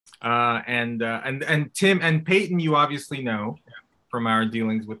And Tim and Peyton, you obviously know from our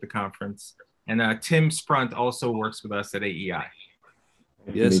dealings with the conference. And Tim Sprunt also works with us at AEI.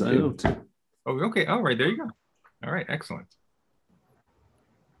 Yes, I know Tim. Oh, okay. All right, there you go. All right, excellent.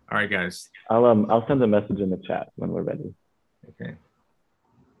 All right, guys. I'll send a message in the chat when we're ready. Okay.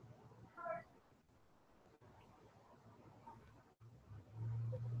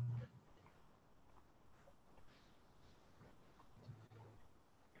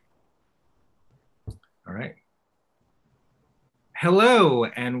 All right. Hello,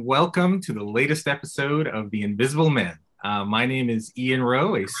 and welcome to the latest episode of The Invisible Men. My name is Ian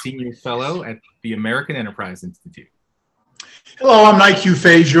Rowe, a senior fellow at the American Enterprise Institute. Hello, I'm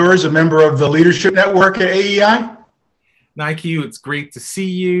Nique, a member of the Leadership Network at AEI. Nique, it's great to see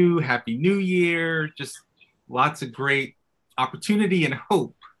you. Happy New Year. Just lots of great opportunity and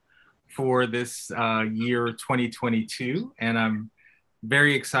hope for this year 2022. And I'm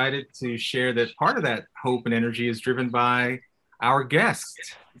very excited to share that part of that hope and energy is driven by our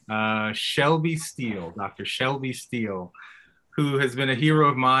guest, Shelby Steele, Dr. Shelby Steele, who has been a hero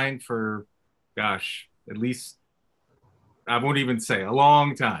of mine for, gosh, at least, I won't even say, a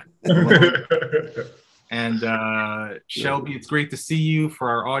long time. And Shelby, it's great to see you.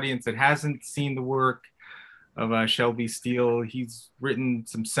 For our audience that hasn't seen the work of Shelby Steele, he's written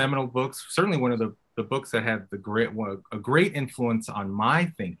some seminal books, certainly one of the books that have a great influence on my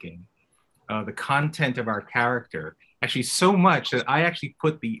thinking, the content of our character. Actually, so much that I actually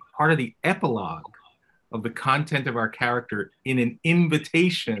put the part of the epilogue of the content of our character in an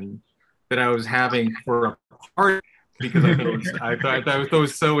invitation that I was having for a party because I thought it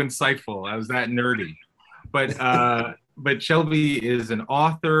was so insightful. I was that nerdy. But Shelby is an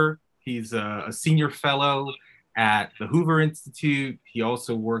author. He's a senior fellow at the Hoover Institute. He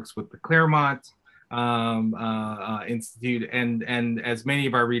also works with the Claremont Institute, and as many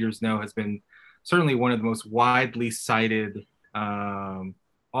of our readers know, has been certainly one of the most widely cited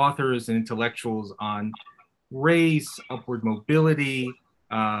authors and intellectuals on race, upward mobility,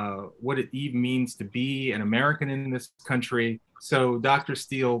 what it even means to be an American in this country. So, Dr.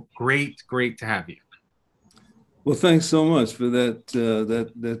 Steele, great to have you. Well, thanks so much for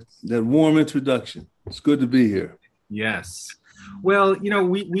that warm introduction. It's good to be here. Yes. Well,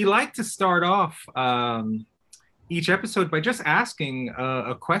 we like to start off each episode by just asking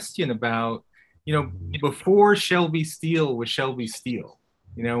a question about, before Shelby Steele was Shelby Steele,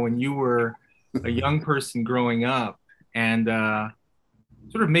 when you were a young person growing up and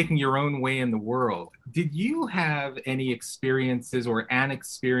sort of making your own way in the world, did you have any experiences or an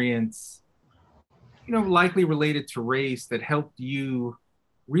experience, likely related to race that helped you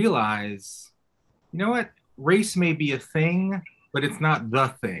realize, what, race may be a thing, but it's not the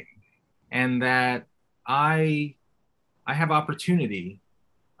thing, and that I have opportunity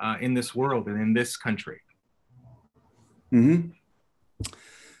in this world and in this country? Mm-hmm.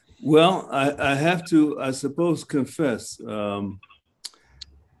 Well, I have to, I suppose, confess.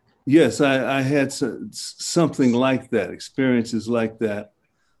 Yes, I had something like that, experiences like that,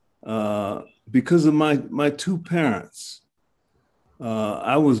 because of my two parents.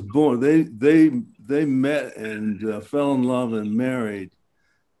 I was born. They met and fell in love and married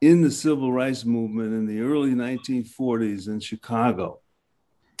in the civil rights movement in the early 1940s in Chicago.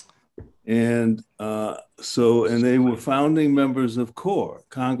 And and they were founding members of CORE,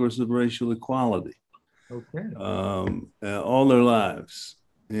 Congress of Racial Equality, okay, all their lives.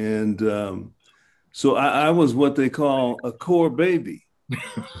 And so I was what they call a CORE baby.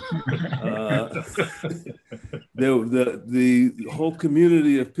 The whole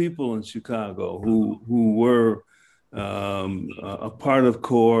community of people in Chicago who were a part of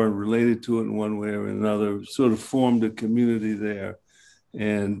CORE and related to it in one way or another sort of formed a community there.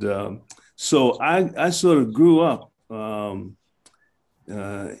 And so I sort of grew up in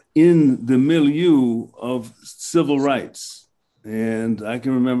the milieu of civil rights. And I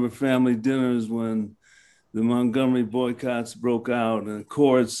can remember family dinners when the Montgomery boycotts broke out and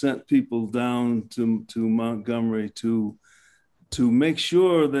CORE had sent people down to Montgomery to make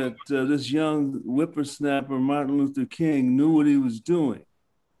sure that this young whippersnapper, Martin Luther King, knew what he was doing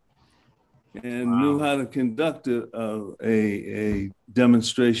and knew how to conduct a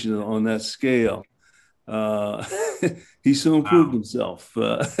demonstration on that scale. He soon proved himself.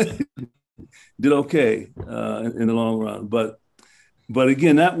 Did okay in the long run. But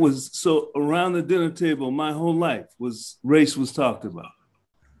again, that was, so around the dinner table, my whole life race was talked about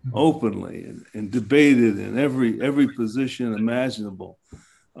openly and debated in every position imaginable.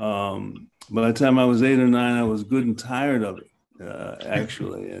 By the time I was 8 or 9, I was good and tired of it.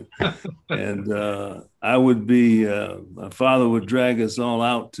 actually. And I would be, my father would drag us all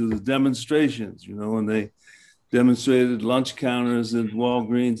out to the demonstrations, when they demonstrated lunch counters at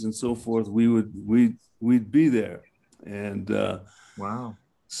Walgreens and so forth. We'd be there. And wow.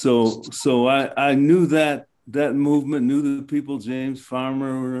 So I knew that movement, knew the people. James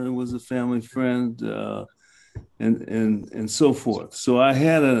Farmer was a family friend, and so forth. So I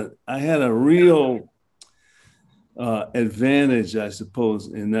had a real advantage, I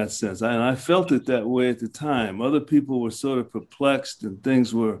suppose, in that sense. And I felt it that way at the time. Other people were sort of perplexed, and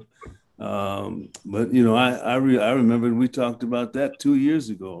things were. But I remember we talked about that 2 years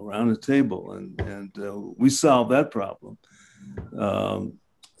ago around the table, and we solved that problem.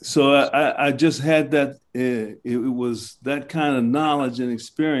 So I just had that. It was that kind of knowledge and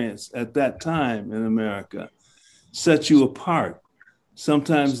experience at that time in America set you apart,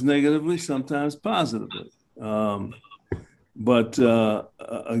 sometimes negatively, sometimes positively. But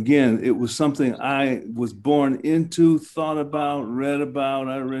again, it was something I was born into, thought about, read about.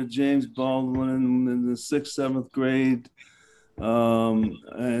 I read James Baldwin in the 6th, 7th grade, and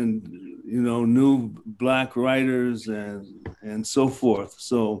knew Black writers and so forth.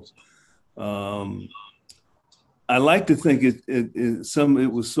 So I like to think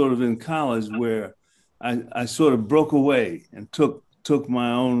it was sort of in college where I sort of broke away and took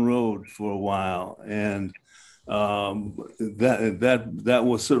my own road for a while, and that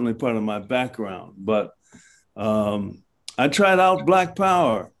was certainly part of my background. But I tried out Black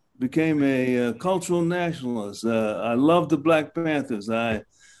Power, became a cultural nationalist. I loved the Black Panthers. I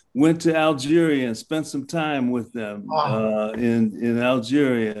went to Algeria and spent some time with them in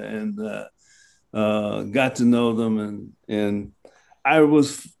Algeria, and got to know them. And I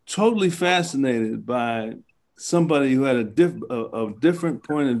was totally fascinated by somebody who had a different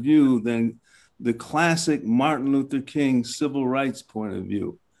point of view than the classic Martin Luther King civil rights point of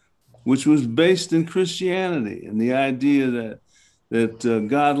view, which was based in Christianity and the idea that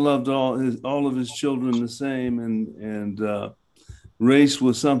God loved all of his children the same, and race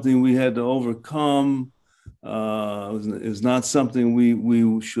was something we had to overcome. Is not something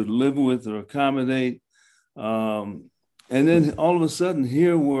we should live with or accommodate. And then all of a sudden,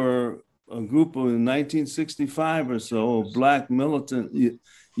 here were a group of 1965 or so Black militant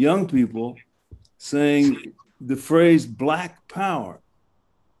young people saying the phrase Black Power.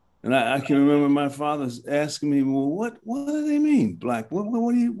 And I can remember my father asking me, well, what do they mean, Black?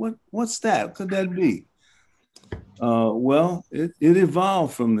 What's that? What could that be? Well, it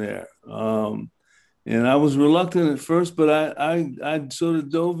evolved from there. And I was reluctant at first, but I sort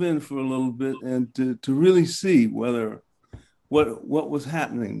of dove in for a little bit and to really see what was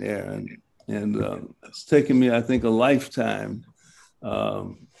happening there. And it's taken me, I think, a lifetime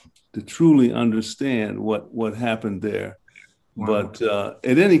to truly understand what happened there. Wow. But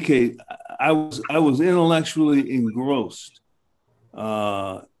at any case, I was intellectually engrossed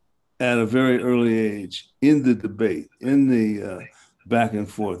at a very early age in the debate, in the back and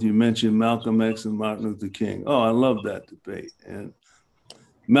forth. You mentioned Malcolm X and Martin Luther King. Oh, I love that debate. And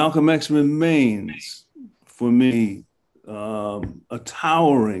Malcolm X remains, for me, a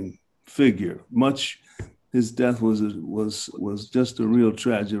towering figure. His death was just a real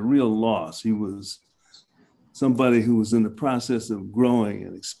tragedy, a real loss. He was somebody who was in the process of growing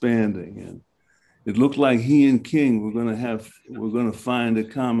and expanding, and it looked like he and King were going to find a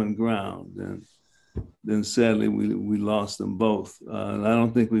common ground. And then sadly we lost them both, and I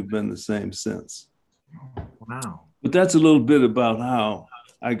don't think we've been the same since. Wow! But that's a little bit about how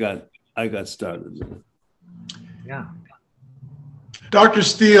I got started. Yeah. Dr.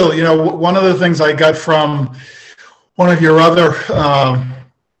 Steele, one of the things I got from one of your other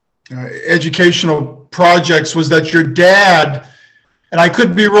educational projects was that your dad, and I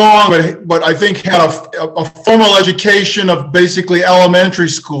could be wrong, but I think had a formal education of basically elementary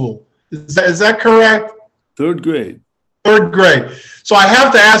school. Is that correct? Third grade. Third grade. So I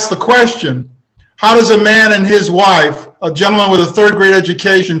have to ask the question, how does a man and his wife, a gentleman with a third grade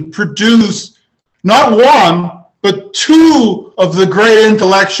education, produce not one, but two of the great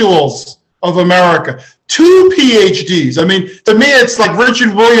intellectuals of America? 2 PhDs. I mean, to me, it's like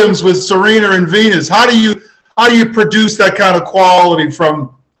Richard Williams with Serena and Venus. How do you produce that kind of quality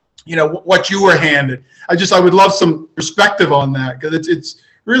from, what you were handed? I would love some perspective on that, because it's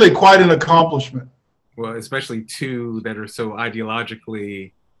really quite an accomplishment. Well, especially two that are so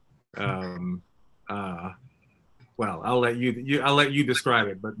ideologically, well, I'll let you describe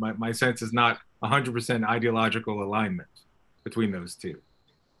it, but my sense is not 100% ideological alignment between those two.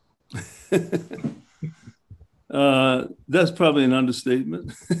 That's probably an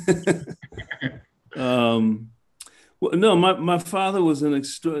understatement. Well, no, my father was an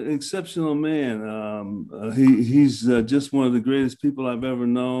exceptional man. He's just one of the greatest people I've ever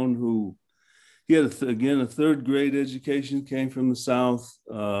known. Who he had again a third grade education, came from the South,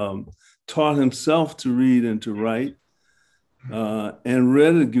 taught himself to read and to write, and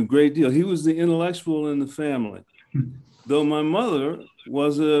read a great deal. He was the intellectual in the family. Though my mother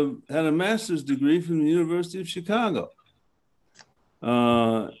had a master's degree from the University of Chicago.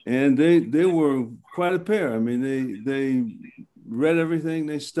 And they were quite a pair. I mean, they read everything,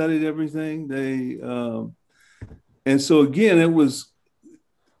 they studied everything. And so again, it was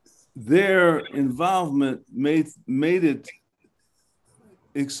their involvement made it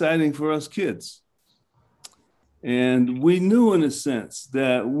exciting for us kids. And we knew, in a sense,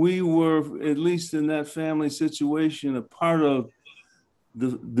 that we were, at least in that family situation, a part of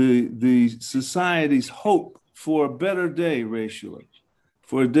the society's hope for a better day racially,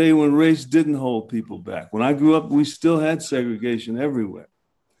 for a day when race didn't hold people back. When I grew up, we still had segregation everywhere.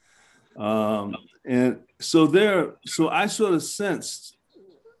 And so I sort of sensed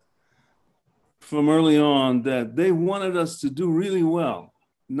from early on that they wanted us to do really well,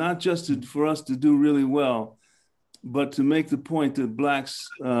 not just for us to do really well, but to make the point that Blacks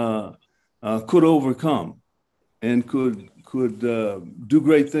could overcome and could do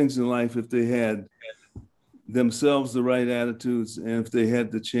great things in life if they had themselves the right attitudes and if they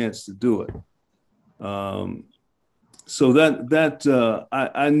had the chance to do it. So that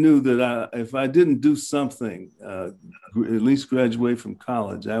I knew that if I didn't do something, at least graduate from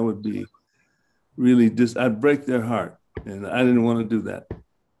college, I would be really I'd break their heart, and I didn't want to do that.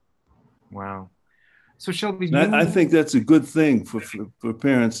 Wow. So Shelby, I think that's a good thing for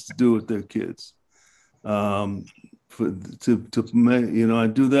parents to do with their kids. I do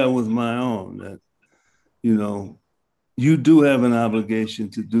that with my own. That you do have an obligation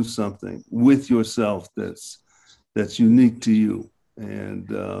to do something with yourself that's unique to you, and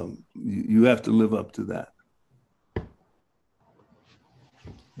you have to live up to that.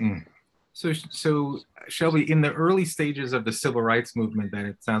 Mm. So Shelby, in the early stages of the civil rights movement, that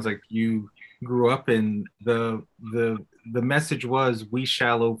it sounds like you grew up in, the message was, we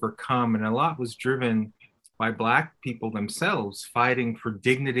shall overcome, and a lot was driven by Black people themselves fighting for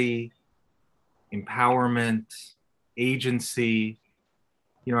dignity, empowerment, agency,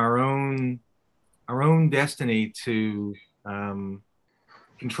 our own destiny to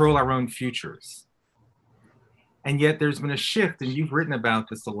control our own futures. And yet there's been a shift, and you've written about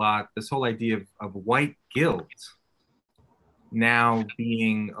this a lot, this whole idea of white guilt now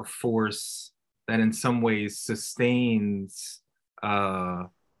being a force that in some ways sustains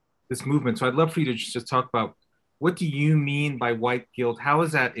this movement. So I'd love for you to just talk about, what do you mean by white guilt? How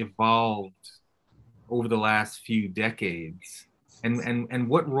has that evolved over the last few decades? And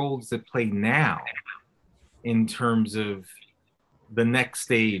what role does it play now in terms of the next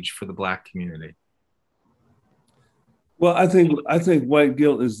stage for the Black community? Well, I think white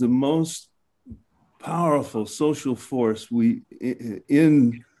guilt is the most powerful social force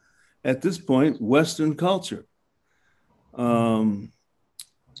in at this point Western culture. And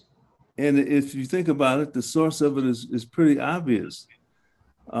if you think about it, the source of it is pretty obvious.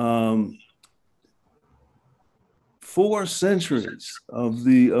 4 centuries of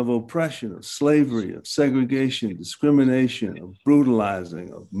oppression, of slavery, of segregation, discrimination, of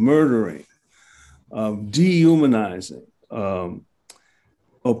brutalizing, of murdering, of dehumanizing,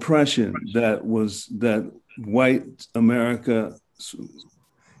 oppression that white America,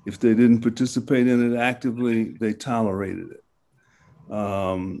 if they didn't participate in it actively, they tolerated it.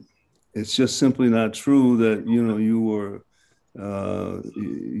 It's just simply not true that you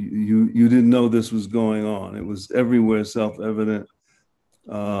didn't know this was going on. It was everywhere, self-evident,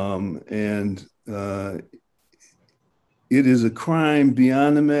 and it is a crime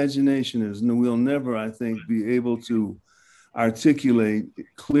beyond imagination. We'll never, I think, be able to articulate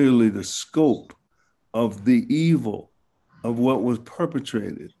clearly the scope of the evil of what was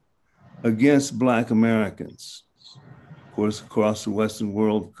perpetrated against Black Americans. Of course, across the Western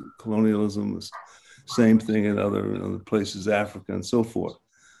world, colonialism was same thing in other places, Africa and so forth.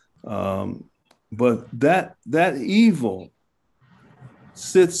 But that evil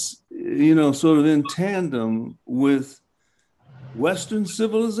sits, sort of in tandem with Western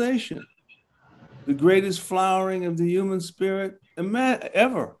civilization, the greatest flowering of the human spirit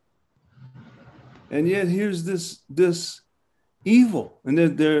ever. And yet here's this evil, and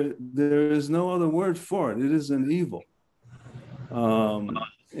there is no other word for it. It is an evil.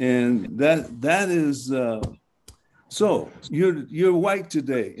 And that is, so you're white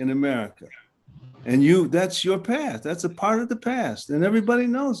today in America, and that's your past. That's a part of the past, and everybody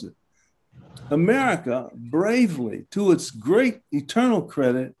knows it. America bravely, to its great eternal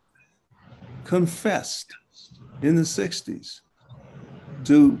credit, confessed in the 60s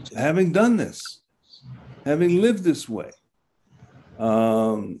to having done this, having lived this way.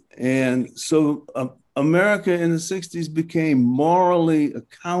 And so America in the 60s became morally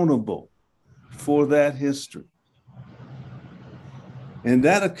accountable for that history. And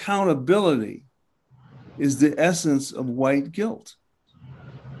that accountability is the essence of white guilt.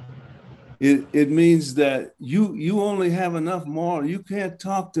 It means that you only have enough moral. You can't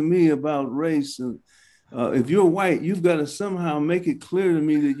talk to me about race. And if you're white, you've got to somehow make it clear to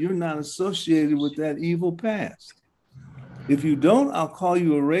me that you're not associated with that evil past. If you don't, I'll call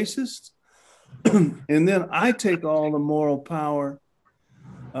you a racist. And then I take all the moral power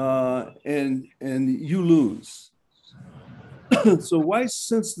and you lose. So whites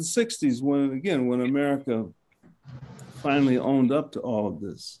since the 60s, when America finally owned up to all of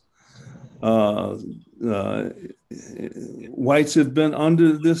this, whites have been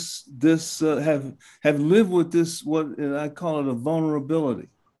under this have lived with this, what I call it, a vulnerability.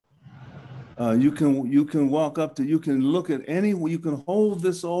 You can walk up to, you can look at you can hold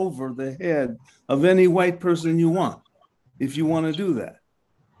this over the head of any white person you want, if you want to do that.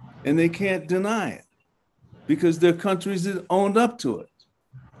 And they can't deny it because their countries have owned up to it.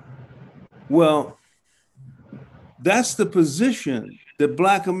 Well, that's the position that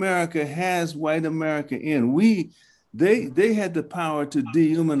Black America has white America in. They had the power to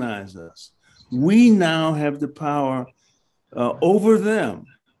dehumanize us. We now have the power over them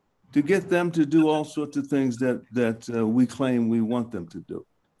to get them to do all sorts of things that we claim we want them to do,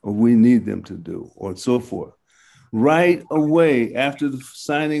 or we need them to do, or so forth. Right away, after the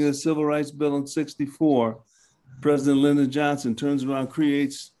signing of the Civil Rights Bill in '64, President Lyndon Johnson turns around,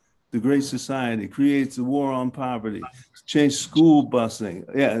 creates the Great Society, creates the War on Poverty, changed school busing,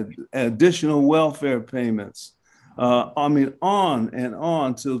 additional welfare payments. I mean, on and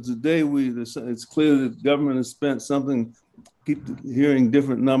on till today. It's clear that government has spent something. Keep hearing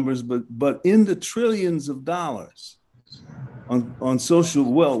different numbers, but in the trillions of dollars on social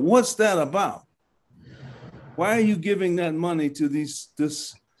wealth. What's that about? Why are you giving that money to this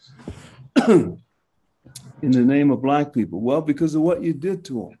in the name of Black people? Well, because of what you did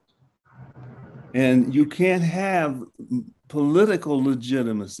to them. And you can't have political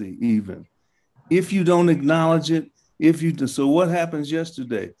legitimacy even if you don't acknowledge it. So what happens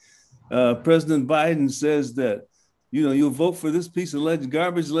yesterday? President Biden says that, you'll vote for this piece of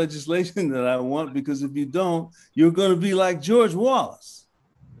garbage legislation that I want, because if you don't, you're going to be like George Wallace.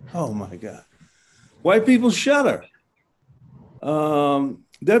 Oh my God. White people shudder.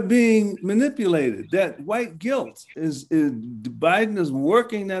 They're being manipulated. That white guilt Biden is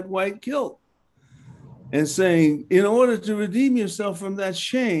working that white guilt and saying, in order to redeem yourself from that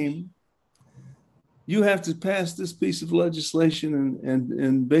shame, you have to pass this piece of legislation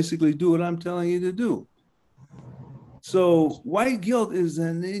and basically do what I'm telling you to do. So white guilt is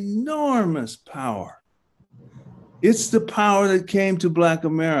an enormous power. It's the power that came to Black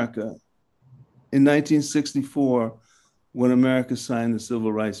America in 1964 when America signed the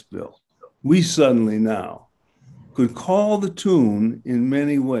Civil Rights Bill. We suddenly now could call the tune in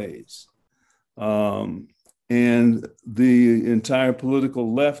many ways. And the entire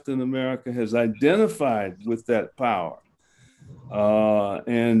political left in America has identified with that power.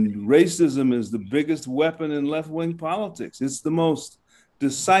 And racism is the biggest weapon in left-wing politics. It's the most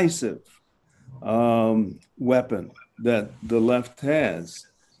decisive weapon that the left has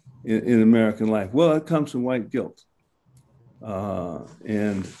in American life. Well, it comes from white guilt.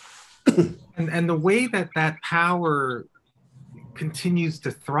 And the way that power continues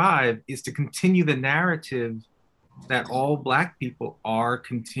to thrive is to continue the narrative that all Black people are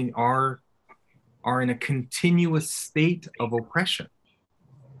in a continuous state of oppression,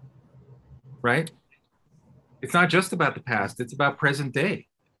 right? It's not just about the past, it's about present day.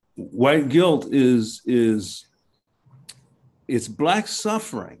 White guilt is it's Black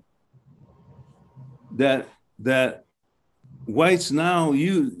suffering that whites now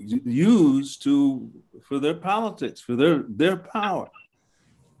use for their politics, for their power.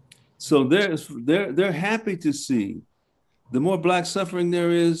 So they're happy to see the more Black suffering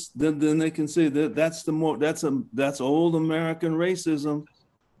there is, then they can say that's old American racism.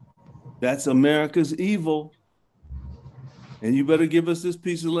 That's America's evil. And you better give us this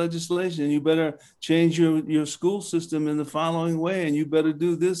piece of legislation. You better change your school system in the following way, and you better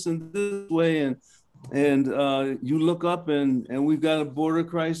do this and this way. And you look up and we've got a border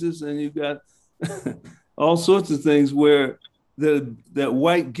crisis, and you've got all sorts of things where that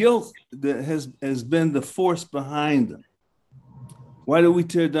white guilt that has been the force behind them. Why do we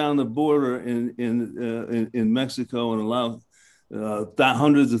tear down the border in Mexico and allow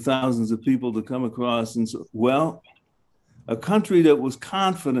hundreds of thousands of people to come across? And so, well, a country that was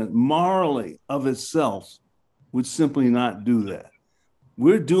confident morally of itself would simply not do that.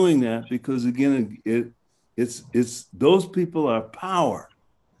 We're doing that because, again, it's those people are power,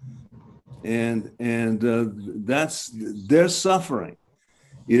 and that's their suffering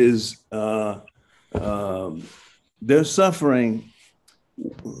is their suffering.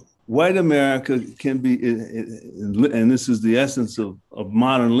 White America can be, and this is the essence of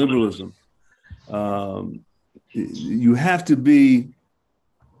modern liberalism. You have to be,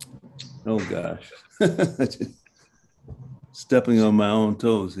 oh gosh, stepping on my own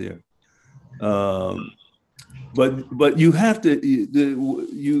toes here. But you have to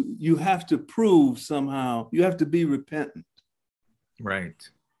you have to prove somehow. You have to be repentant, right?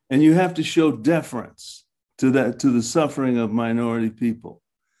 And you have to show deference to the suffering of minority people,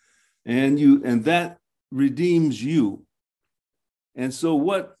 and that redeems you. And so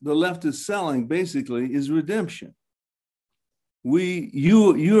what the left is selling basically is redemption.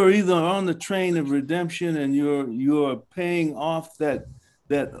 You are either on the train of redemption and you're paying off that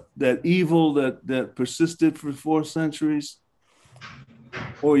evil that persisted for 4 centuries,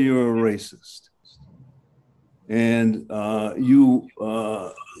 or you're a racist. And you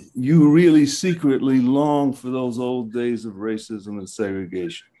really secretly long for those old days of racism and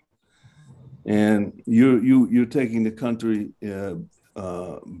segregation. And you're taking the country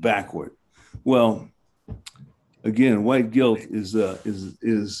backward. Well, again, white guilt is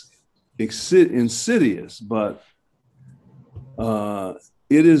insidious, but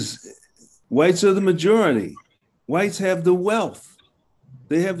it is. Whites are the majority. Whites have the wealth.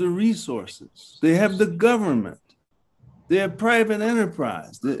 They have the resources. They have the government. They have private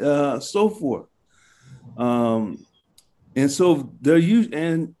enterprise, so forth. And so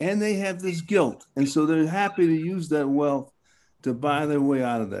and they have this guilt, and so they're happy to use that wealth to buy their way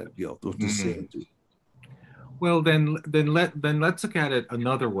out of that guilt, or to seem to. Well, then let's look at it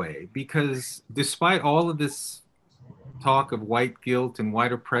another way, because despite all of this talk of white guilt and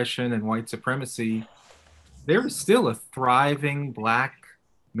white oppression and white supremacy, there is still a thriving Black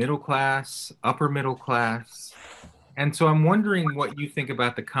middle class, upper middle class. And so I'm wondering what you think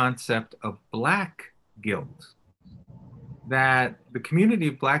about the concept of Black guilt, that the community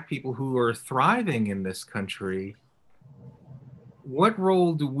of Black people who are thriving in this country, what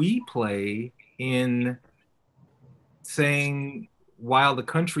role do we play in saying, while the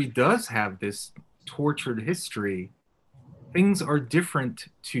country does have this tortured history, things are different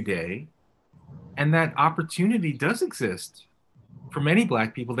today, and that opportunity does exist for many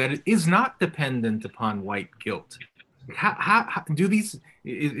Black people, that it is not dependent upon white guilt? How do these,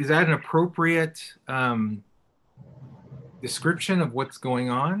 is that an appropriate description of what's going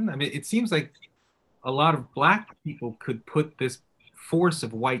on? I mean, it seems like a lot of Black people could put this force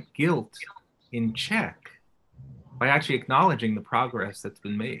of white guilt in check by actually acknowledging the progress that's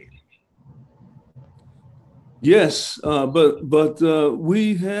been made. Yes, but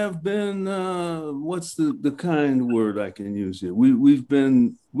we have been, what's the kind word I can use here? We've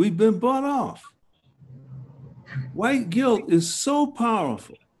been bought off. White guilt is so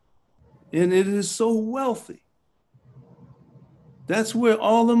powerful, and it is so wealthy. That's where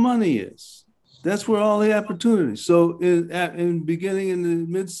all the money is. That's where all the opportunities. So beginning in the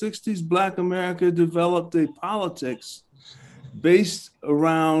mid-60s, Black America developed a politics based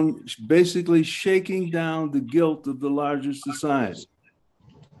around basically shaking down the guilt of the larger society.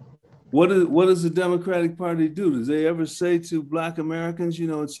 What does the Democratic Party do? Does they ever say to Black Americans,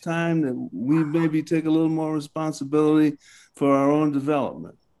 it's time that we maybe take a little more responsibility for our own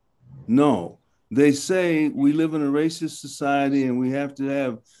development? No. They say we live in a racist society and we have to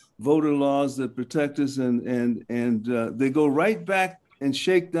have voter laws that protect us, and they go right back and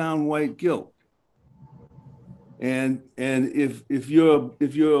shake down white guilt. And if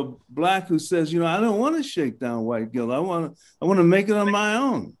you're a Black who says, I don't want to shake down white guilt, I want to make it on my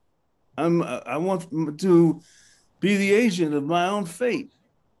own. I want to be the agent of my own fate.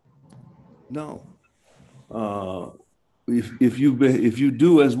 No. If you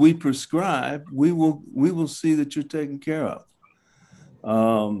do as we prescribe, we will see that you're taken care of.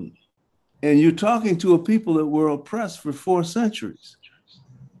 And you're talking to a people that were oppressed for 4 centuries.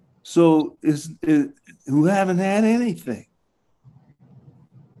 So who haven't had anything.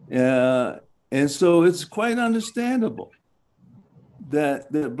 And so it's quite understandable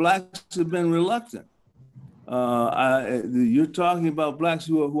that Blacks have been reluctant. You're talking about Blacks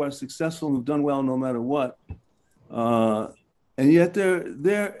who are successful, who've done well no matter what. And yet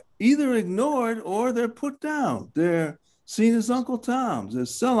they're either ignored or they're put down. They're seen as Uncle Toms, as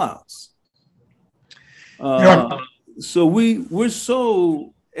sellouts. Yeah. So we're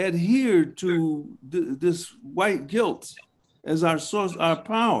so adhered to this white guilt as our source, our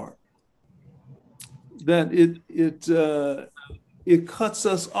power, that it cuts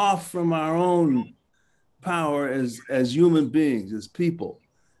us off from our own power as human beings, as people,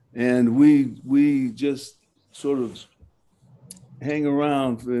 and we just sort of hang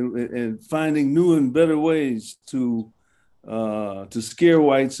around and finding new and better ways to scare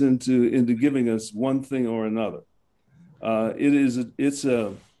whites into giving us one thing or another. It's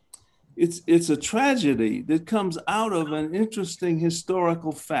a tragedy that comes out of an interesting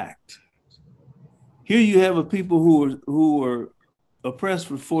historical fact. Here you have a people who were oppressed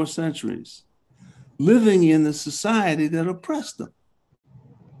for 4 centuries, living in the society that oppressed them.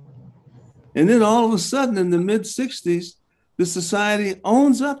 And then all of a sudden in the mid-60s, the society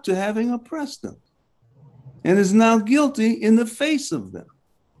owns up to having oppressed them and is now guilty in the face of them.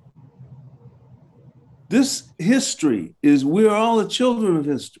 This history we're all the children of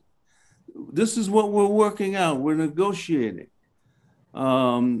history. This is what we're working out. We're negotiating.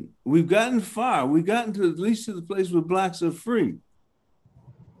 We've gotten far. We've gotten to at least to the place where blacks are free.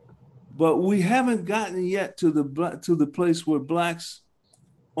 But we haven't gotten yet to the place where blacks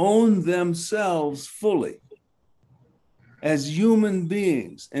own themselves fully as human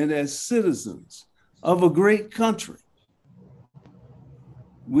beings and as citizens of a great country.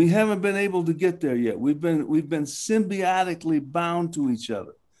 We haven't been able to get there yet. We've been symbiotically bound to each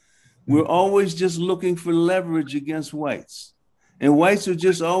other. We're always just looking for leverage against whites. And whites are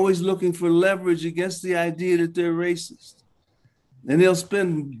just always looking for leverage against the idea that they're racist. And they'll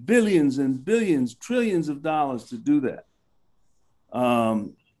spend billions and billions, trillions of dollars to do that.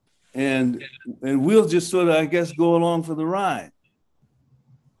 And we'll just sort of, I guess, go along for the ride.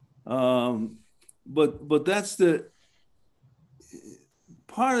 But that's the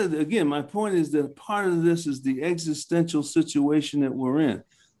part of again, my point is that part of this is the existential situation that we're in.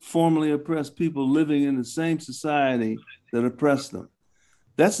 Formerly oppressed people living in the same society that oppressed them.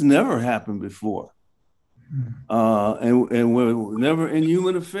 That's never happened before. And we're never in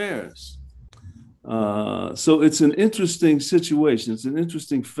human affairs. So it's an interesting situation. It's an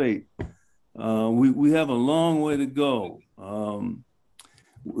interesting fate. We have a long way to go.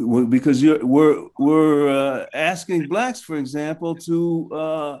 Because we're asking blacks, for example,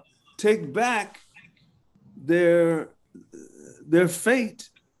 to take back their fate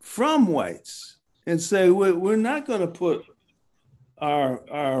from whites and say we're not going to put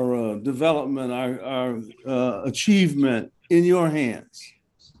our development, our achievement in your hands.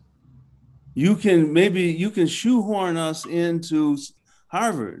 You can shoehorn us into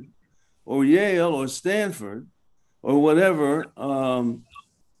Harvard or Yale or Stanford or whatever.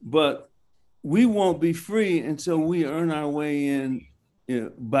 But we won't be free until we earn our way in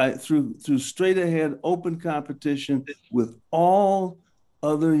through straight ahead open competition with all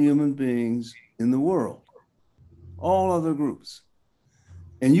other human beings in the world, all other groups.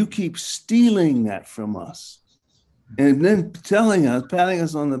 And you keep stealing that from us and then patting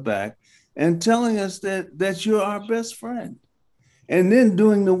us on the back and telling us that you're our best friend. And then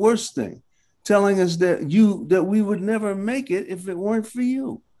doing the worst thing, telling us that we would never make it if it weren't for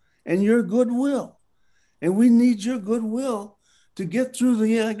you and your goodwill. And we need your goodwill to get through to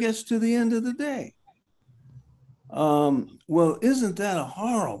the end of the day. Well, isn't that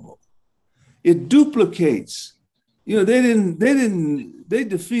horrible? It duplicates. They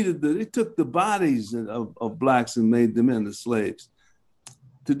took the bodies of blacks and made them into slaves.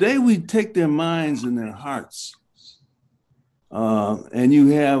 Today we take their minds and their hearts. And you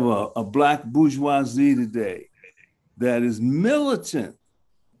have a black bourgeoisie today that is militant,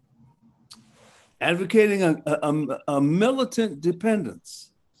 advocating a militant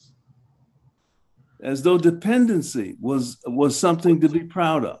dependence, as though dependency was something to be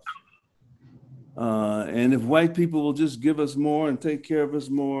proud of. And if white people will just give us more and take care of us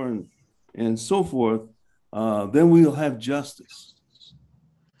more and so forth, then we'll have justice.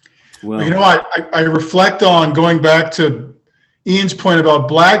 Well, I reflect on going back to Ian's point about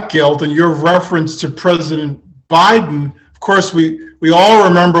black guilt and your reference to President Biden. Of course, we all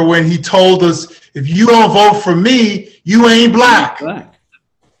remember when he told us, if you don't vote for me, you ain't black.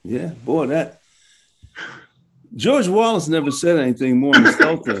 Yeah, boy, that George Wallace never said anything more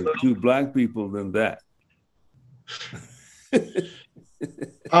insulting to black people than that.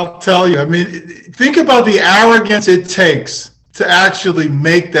 I'll tell you, think about the arrogance it takes to actually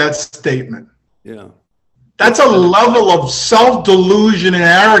make that statement. Yeah. That's a level of self-delusion and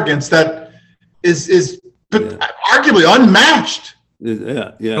arrogance that is arguably unmatched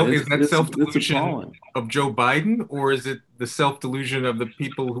Yeah. So is that It's self-delusion appalling. of Joe Biden, or is it the self-delusion of the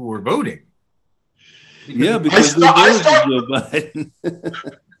people who were voting? Because they voted for Joe Biden.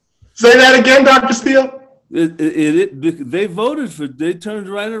 Say that again, Dr. Steele. They voted for. They turned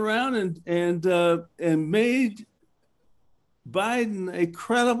right around and made Biden a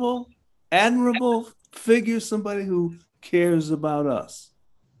credible, admirable figure, somebody who cares about us.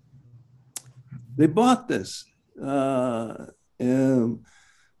 They bought this. Biden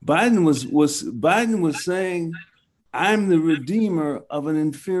was saying, "I'm the redeemer of an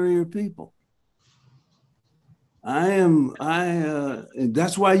inferior people. That's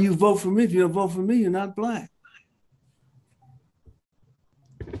why you vote for me. If you don't vote for me, you're not black."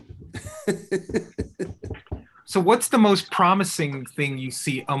 So what's the most promising thing you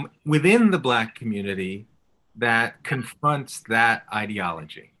see within the Black community that confronts that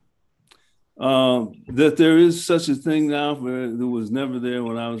ideology? That there is such a thing now where there was never there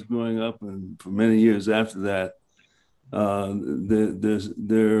when I was growing up, and for many years after that. There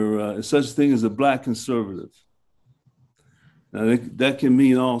is such a thing as a Black conservative. Now, that can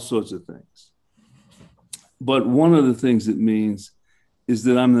mean all sorts of things. But one of the things it means is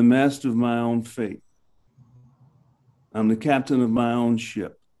that I'm the master of my own fate. I'm the captain of my own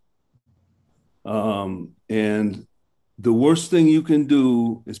ship. And the worst thing you can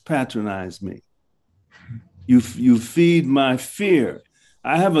do is patronize me. You feed my fear.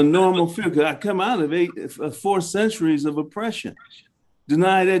 I have a normal fear because I come out of 4 centuries of oppression,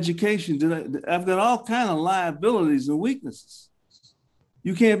 denied education. I've got all kinds of liabilities and weaknesses.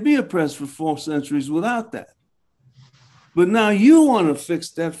 You can't be oppressed for 4 centuries without that. But now you want to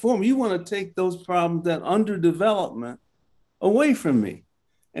fix that for me. You want to take those problems, that underdevelopment, away from me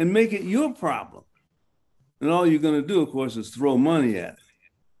and make it your problem. And all you're going to do, of course, is throw money at it,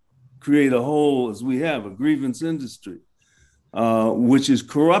 create a whole, as we have, a grievance industry, which has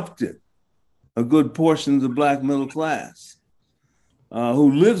corrupted a good portion of the Black middle class,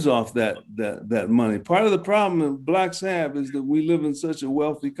 who lives off that money. Part of the problem that Blacks have is that we live in such a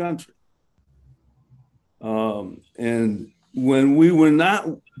wealthy country. And when we were not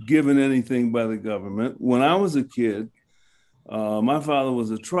given anything by the government, when I was a kid, my father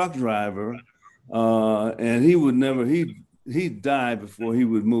was a truck driver, and he'd die before he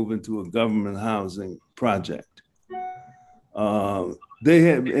would move into a government housing project. They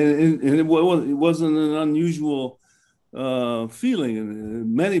had, and it wasn't an unusual feeling,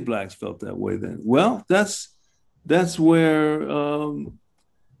 and many Blacks felt that way then. Well, that's where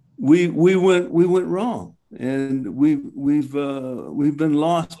we went wrong, and we've been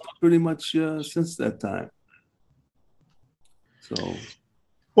lost pretty much since that time. So,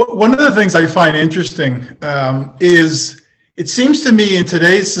 one of the things I find interesting is it seems to me in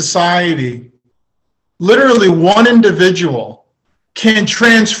today's society, literally one individual can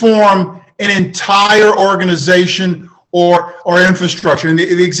transform an entire organization or infrastructure. And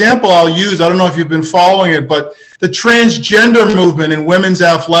the example I'll use, I don't know if you've been following it, but the transgender movement in women's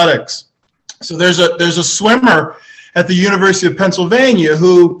athletics. So there's a swimmer at the University of Pennsylvania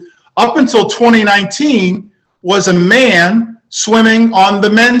who, up until 2019, was a man swimming on the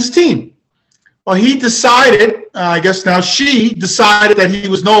men's team. Well, he decided, I guess now she decided that he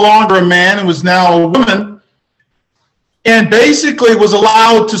was no longer a man and was now a woman, and basically was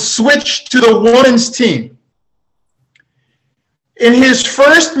allowed to switch to the women's team. In her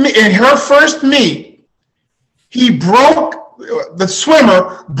first meet, the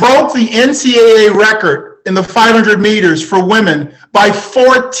swimmer broke the NCAA record in the 500 meters for women by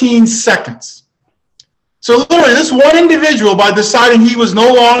 14 seconds. So literally, this one individual, by deciding he was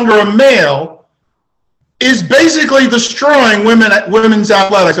no longer a male, is basically destroying women's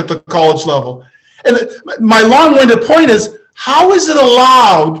athletics at the college level. And my long-winded point is, how is it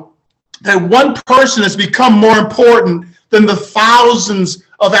allowed that one person has become more important than the thousands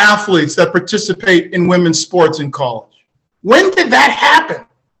of athletes that participate in women's sports in college? When did that happen?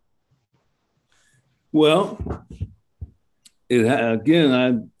 Well, again,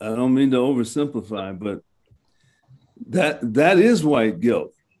 I don't mean to oversimplify, but that is white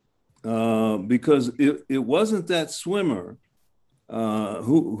guilt, because it wasn't that swimmer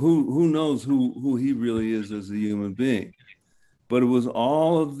who knows who he really is as a human being, but it was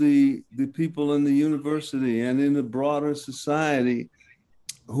all of the people in the university and in the broader society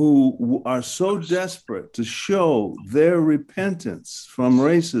who are so desperate to show their repentance from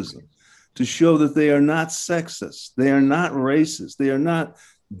racism, to show that they are not sexist, they are not racist, they are not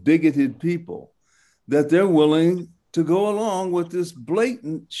bigoted people, that they're willing to go along with this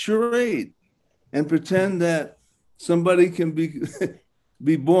blatant charade and pretend that somebody can be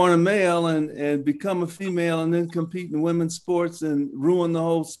be born a male and become a female and then compete in women's sports and ruin the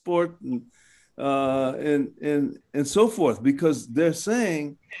whole sport and so forth, because they're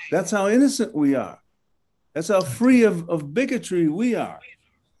saying that's how innocent we are. That's how free of bigotry we are,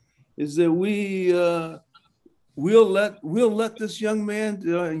 is that we'll let this young man,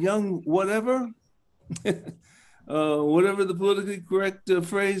 young whatever, whatever the politically correct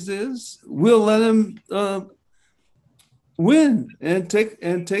phrase is, we'll let him win and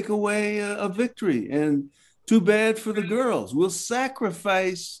take away a victory. And too bad for the girls. We'll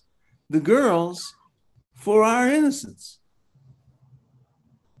sacrifice the girls for our innocence.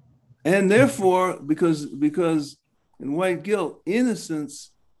 And therefore, because in white guilt,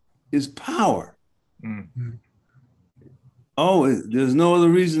 innocence is power. Mm-hmm. Oh, there's no other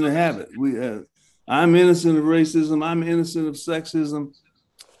reason to have it. I'm innocent of racism. I'm innocent of sexism.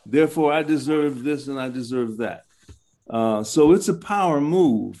 Therefore, I deserve this and I deserve that. So it's a power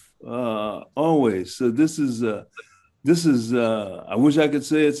move always. So this is I wish I could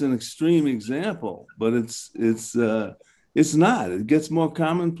say it's an extreme example, but it's not. It gets more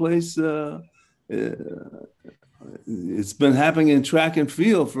commonplace. It's been happening in track and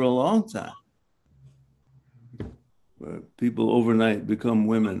field for a long time, where people overnight become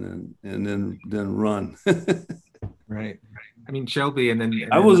women and then run. Right. I mean, Shelby, and then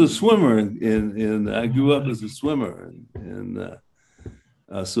I was a swimmer, and I grew up as a swimmer, and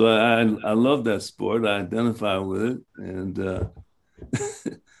so I love that sport. I identify with it, and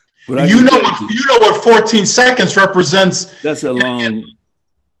but you know what 14 seconds represents. That's a long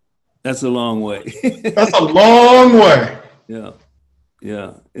way. That's a long way.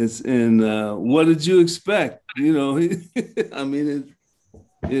 Yeah. It's in. What did you expect? You know, I mean,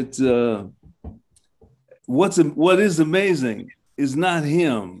 what is amazing is not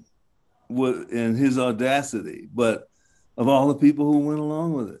him and his audacity, but of all the people who went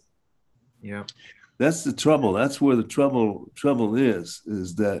along with it. Yeah. That's the trouble. That's where the trouble is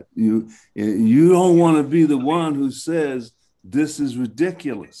that you don't want to be the one who says this is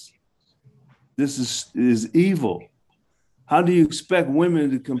ridiculous. This is evil. How do you expect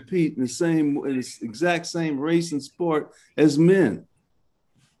women to compete in the exact same race and sport as men?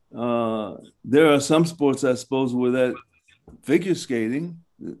 There are some sports, I suppose, where that figure skating,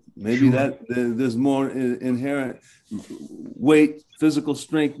 maybe that there's more inherent weight, physical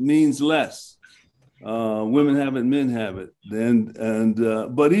strength means less. Women have it, men have it.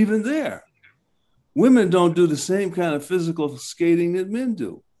 But even there, women don't do the same kind of physical skating that men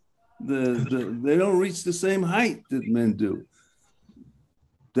do. They don't reach the same height that men do.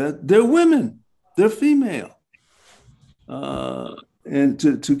 They're women, they're female. And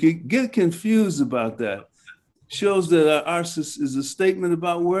to get confused about that shows that ours is a statement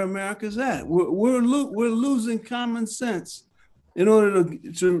about where America's at. We're losing common sense in order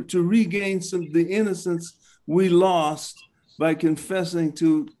to regain the innocence we lost by confessing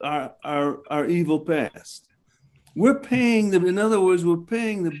to our evil past. We're paying in other words, we're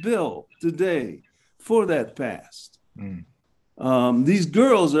paying the bill today for that past. These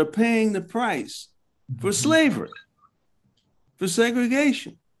girls are paying the price for slavery, for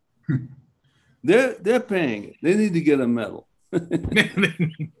segregation. They're paying it. They need to get a medal.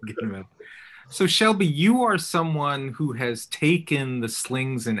 So Shelby, you are someone who has taken the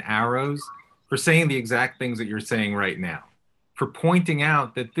slings and arrows for saying the exact things that you're saying right now, for pointing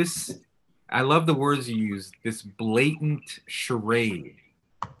out that this, I love the words you use, this blatant charade.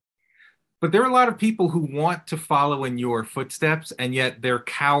 But there are a lot of people who want to follow in your footsteps, and yet they're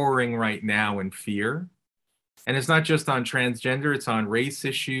cowering right now in fear. And it's not just on transgender, it's on race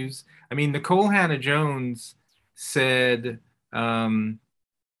issues. I mean, Nicole Hannah-Jones said,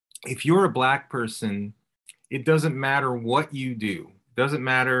 if you're a Black person, it doesn't matter what you do. Doesn't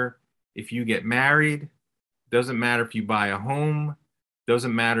matter if you get married, doesn't matter if you buy a home,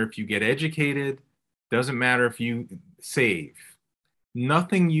 doesn't matter if you get educated, doesn't matter if you save.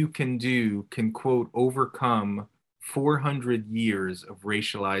 Nothing you can do can, quote, overcome 400 years of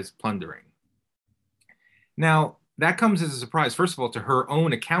racialized plundering. Now, that comes as a surprise, first of all, to her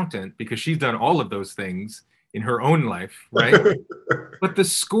own accountant, because she's done all of those things in her own life, right? But the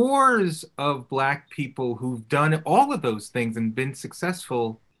scores of Black people who've done all of those things and been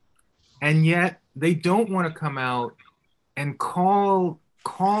successful, and yet they don't want to come out and call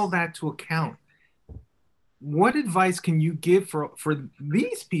that to account. What advice can you give for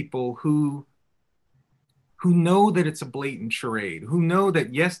these people who know that it's a blatant charade, who know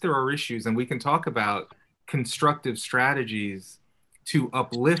that, yes, there are issues, and we can talk about constructive strategies to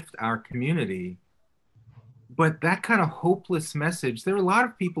uplift our community, but that kind of hopeless message, there are a lot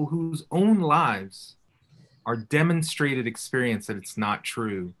of people whose own lives our demonstrated experience that it's not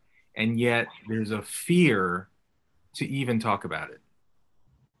true, and yet there's a fear to even talk about it.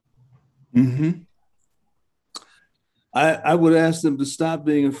 Mm-hmm. I would ask them to stop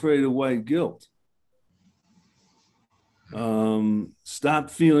being afraid of white guilt. Stop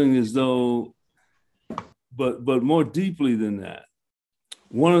feeling as though, but more deeply than that,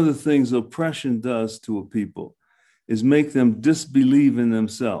 one of the things oppression does to a people is make them disbelieve in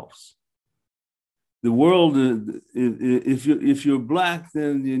themselves. The world, if you're Black,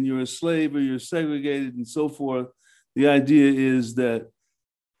 then you're a slave or you're segregated and so forth. The idea is that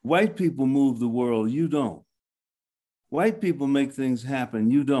white people move the world, you don't. White people make things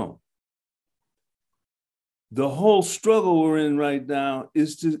happen, you don't. The whole struggle we're in right now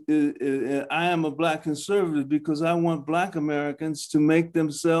is I am a Black conservative because I want Black Americans to make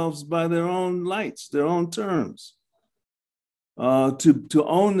themselves by their own lights, their own terms,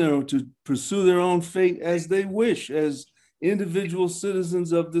 to pursue their own fate as they wish, as individual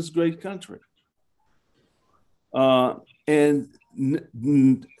citizens of this great country. And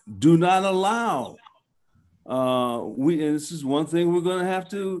do not allow, and this is one thing we're going to have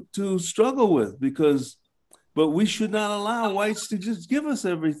to struggle with, but we should not allow whites to just give us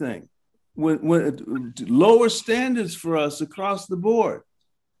everything. When lower standards for us across the board,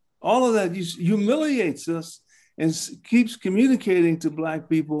 all of that humiliates us and keeps communicating to Black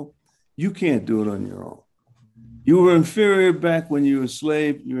people, you can't do it on your own. You were inferior back when you were a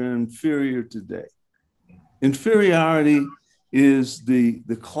slave, you're inferior today. Inferiority is the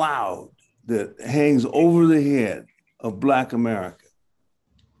cloud that hangs over the head of Black America.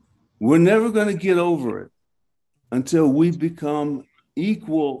 We're never going to get over it until we become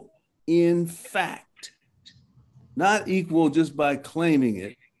equal in fact, not equal just by claiming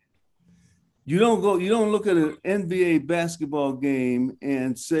it. You don't look at an NBA basketball game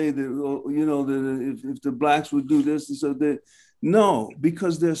and say that, that if the Blacks would do this and so that. No,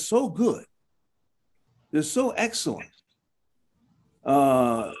 because they're so good. They're so excellent.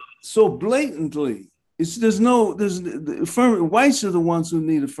 So blatantly, whites are the ones who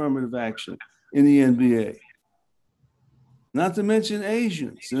need affirmative action in the NBA. Not to mention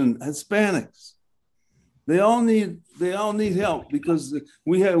Asians and Hispanics. They all need help because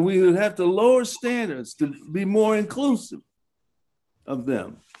we would have to lower standards to be more inclusive of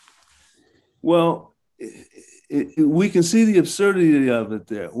them. Well, we can see the absurdity of it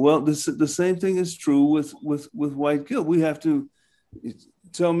there. Well, the same thing is true with white guilt. We have to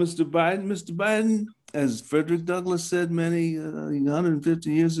tell Mr. Biden, as Frederick Douglass said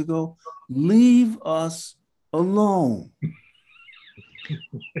 150 years ago, leave us alone.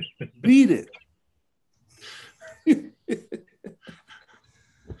 Beat it.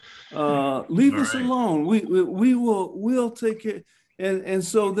 Leave us alone. We'll take care. And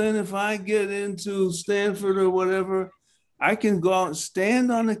so then if I get into Stanford or whatever, I can go out and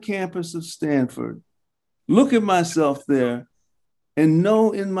stand on the campus of Stanford, look at myself there, and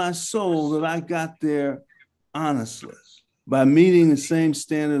know in my soul that I got there honestly by meeting the same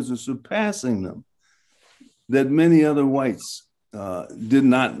standards or surpassing them that many other whites did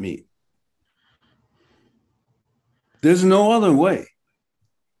not meet. There's no other way.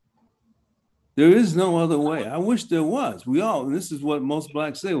 There is no other way. I wish there was. This is what most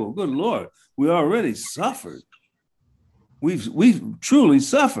Blacks say, well, good Lord, we already suffered. We've truly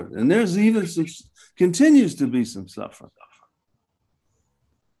suffered. And there's even continues to be some suffering.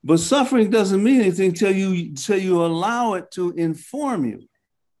 But suffering doesn't mean anything till you allow it to inform you.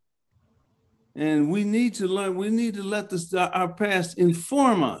 And we need to learn, we need to let our past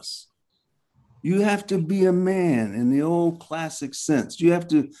inform us. You have to be a man in the old classic sense. You have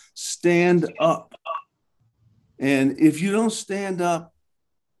to stand up. And if you don't stand up,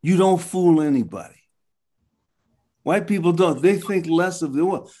 you don't fool anybody. White people don't. They think less of the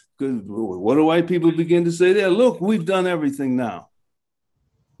world. What do white people begin to say there? Look, we've done everything now.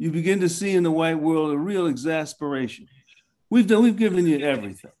 You begin to see in the white world a real exasperation. We've given you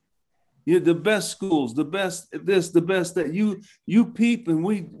everything. You're the best schools, the best this, the best that. You peep and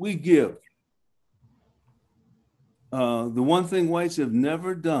we give. The one thing whites have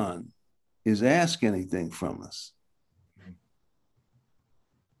never done is ask anything from us.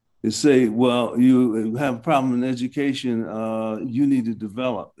 Is say, well, you have a problem in education, you need to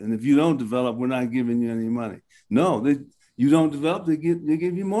develop. And if you don't develop, we're not giving you any money. No, you don't develop, they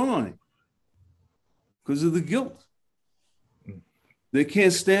give you more money because of the guilt. They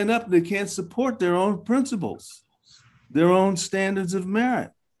can't stand up, they can't support their own principles, their own standards of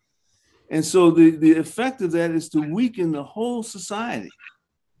merit. And so the effect of that is to weaken the whole society.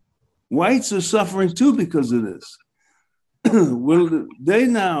 Whites are suffering too because of this. will they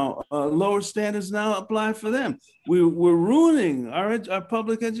now, lower standards now apply for them? We're ruining our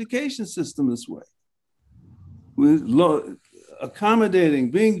public education system this way. We're accommodating,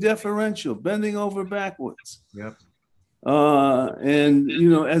 being deferential, bending over backwards. Yep. And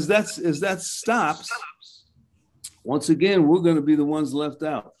as that stops, once again, we're going to be the ones left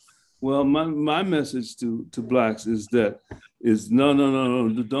out. Well, my message to blacks is no,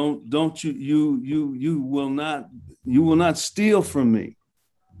 don't you will not steal from me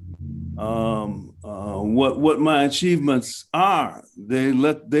what my achievements are.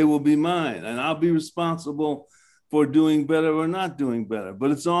 They will be mine, and I'll be responsible for doing better or not doing better, but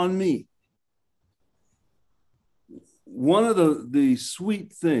it's on me. One of the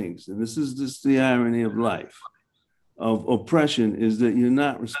sweet things, and this is just the irony of life, of oppression, is that you're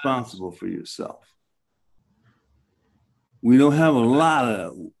not responsible for yourself. We don't have a lot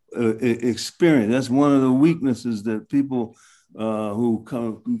of experience. That's one of the weaknesses that people who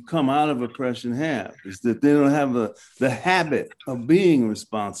come out of oppression have, is that they don't have the habit of being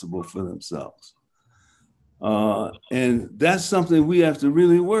responsible for themselves. And that's something we have to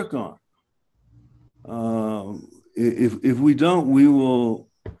really work on. If we don't,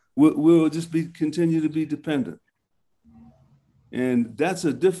 we'll just continue to be dependent. And that's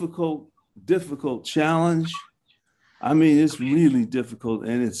a difficult challenge. I mean, it's really difficult,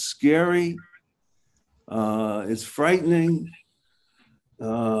 and it's scary. It's frightening.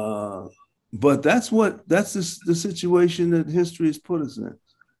 But that's the situation that history has put us in.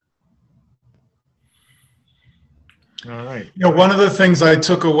 All right. One of the things I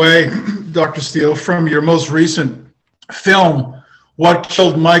took away, Dr. Steele, from your most recent film, What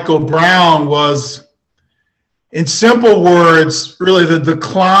Killed Michael Brown, was, in simple words, really the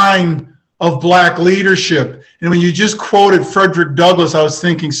decline of Black leadership. And when you just quoted Frederick Douglass, I was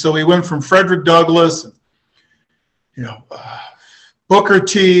thinking, so we went from Frederick Douglass, Booker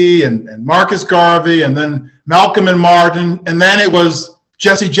T and Marcus Garvey, and then Malcolm and Martin, and then it was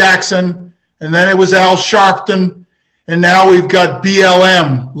Jesse Jackson, and then it was Al Sharpton, and now we've got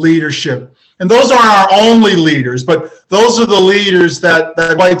BLM leadership. And those aren't our only leaders, but those are the leaders that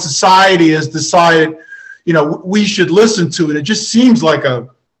white society has decided, we should listen to. And it just seems like a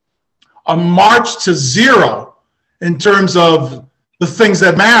march to zero in terms of the things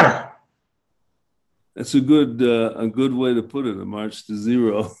that matter. That's a good way to put it, a march to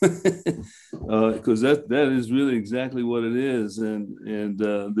zero, because that is really exactly what it is. And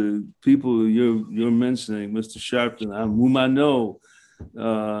the people you're mentioning, Mr. Sharpton, whom I know,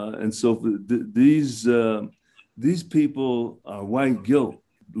 and so these people are white guilt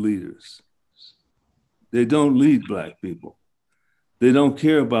leaders. They don't lead Black people. They don't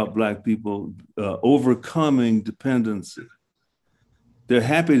care about Black people overcoming dependency. They're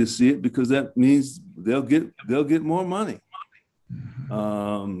happy to see it because that means they'll get more money.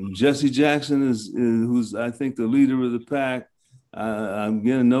 Jesse Jackson who's I think the leader of the pack. I'm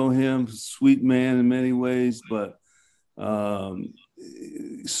gonna know him, sweet man in many ways, but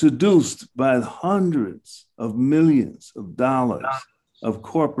seduced by hundreds of millions of dollars of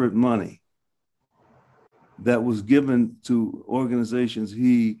corporate money that was given to organizations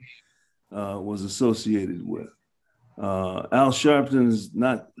he was associated with. Al Sharpton is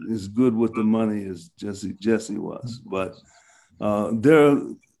not as good with the money as Jesse was, but there are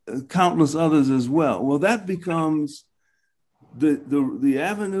countless others as well. Well, that becomes the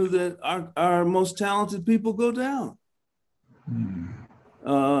avenue that our most talented people go down.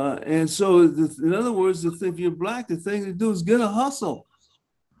 And so, in other words, if you're Black, the thing to do is get a hustle.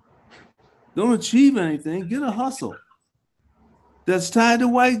 Don't achieve anything, get a hustle that's tied to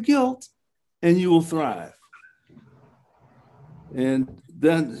white guilt, and you will thrive. And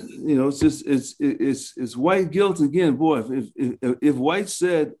then, it's white guilt again. Boy, if white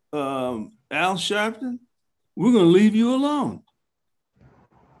said, Al Sharpton, we're going to leave you alone,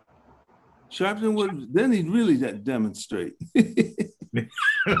 Sharpton he'd really demonstrate.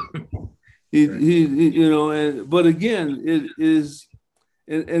 But again, it is,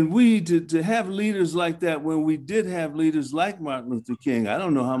 and we to have leaders like that, when we did have leaders like Martin Luther King, I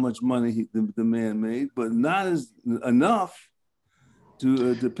don't know how much money the man made, but not enough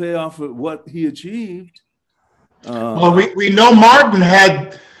to pay off for what he achieved. Well, we know Malcolm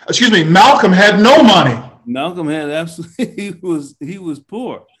had no money. Malcolm had absolutely, he was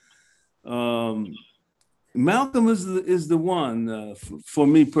poor. Malcolm is the one, for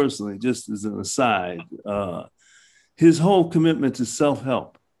me personally, just as an aside, his whole commitment to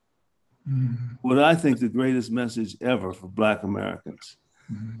self-help, what I think the greatest message ever for Black Americans.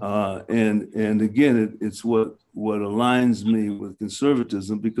 And again, it's what aligns me with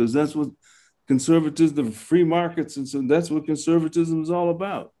conservatism, because that's what conservatism, free markets, and so that's what conservatism is all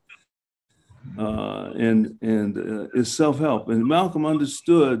about. And is self-help. And Malcolm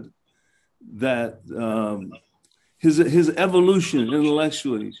understood that his evolution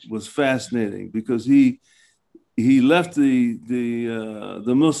intellectually was fascinating because he left the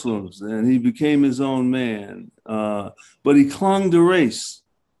Muslims and he became his own man, but he clung to race.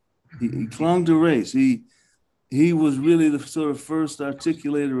 He clung to race. He was really the sort of first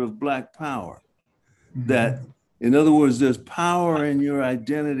articulator of Black power. That, in other words, there's power in your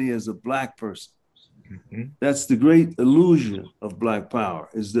identity as a Black person. That's the great illusion of Black power,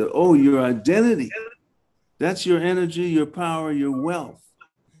 is that, oh, your identity, that's your energy, your power, your wealth.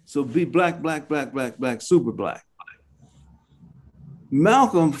 So be Black, Black, Black, Black, Black, super Black.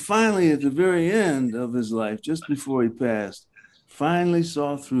 Malcolm finally, at the very end of his life, just before he passed, finally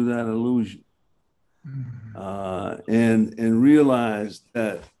saw through that illusion and realized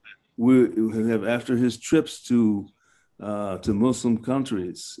that we have, after his trips to Muslim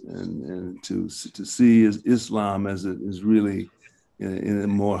countries and to see Islam as it is really in a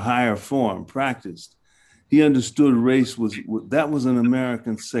more higher form practiced, he understood race was an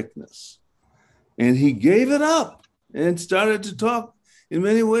American sickness, and he gave it up and started to talk in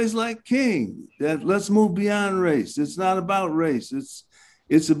many ways like King, that let's move beyond race. It's not about race.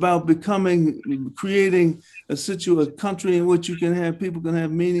 It's about creating a country in which people can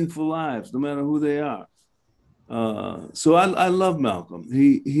have meaningful lives, no matter who they are. So I love Malcolm.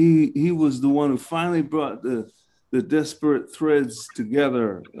 He was the one who finally brought the disparate threads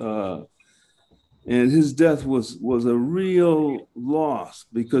together. And his death was a real loss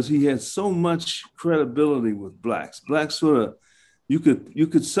because he had so much credibility with Blacks. Blacks sort of, you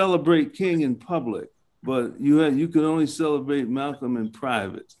could celebrate King in public, but you could only celebrate Malcolm in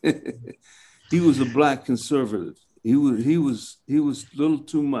private. He was a Black conservative. He was a little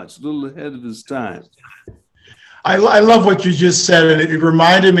too much, a little ahead of his time. I love what you just said, and it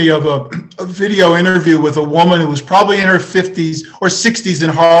reminded me of a video interview with a woman who was probably in her 50s or 60s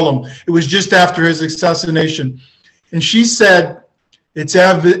in Harlem. It was just after his assassination, and she said, "It's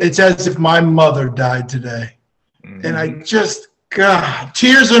as if my mother died today," and I just, God,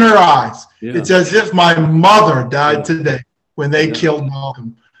 tears in her eyes. Yeah. It's as if my mother died today when they killed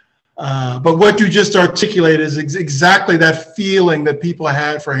Malcolm. But what you just articulated is exactly that feeling that people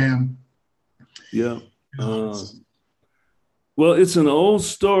had for him. Yeah. Well, it's an old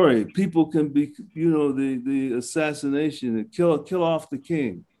story. People can be, the assassination and kill off the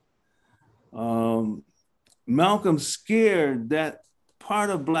king. Malcolm scared that part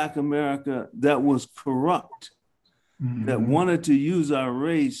of Black America that was corrupt, that wanted to use our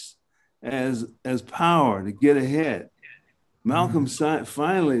race as power to get ahead. Malcolm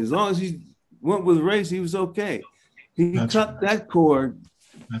finally, as long as he went with race, he was okay. He cut that cord.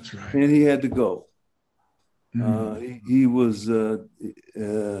 That's right. And he had to go. He was, I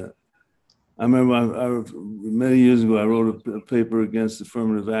remember many years ago, I wrote a paper against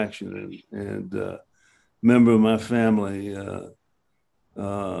affirmative action, and a member of my family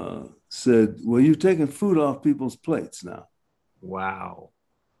said, well, you're taking food off people's plates now. Wow.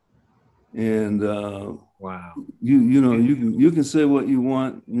 And wow. You can say what you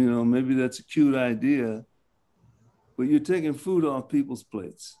want, maybe that's a cute idea, but you're taking food off people's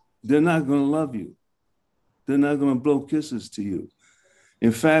plates. They're not going to love you. They're not going to blow kisses to you.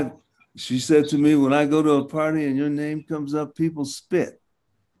 In fact, she said to me, when I go to a party and your name comes up, people spit.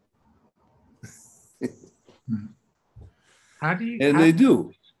 They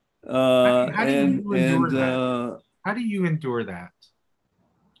do. How do you endure that?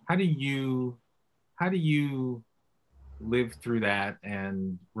 How do you live through that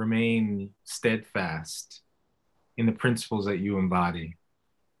and remain steadfast in the principles that you embody?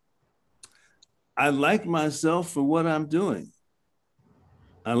 I like myself for what I'm doing.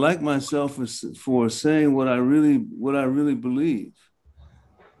 I like myself for saying what I really believe.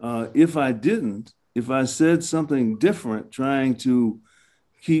 If I said something different, trying to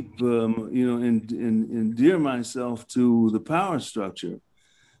keep, endear myself to the power structure,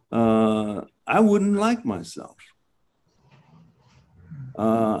 I wouldn't like myself.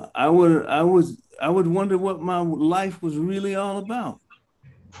 I would wonder what my life was really all about.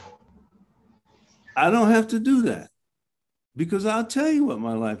 I don't have to do that because I'll tell you what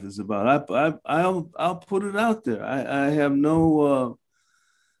my life is about. I'll put it out there. I have no,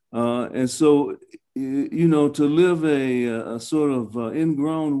 and so, to live a sort of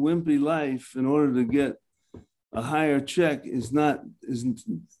ingrown, wimpy life in order to get a higher check is not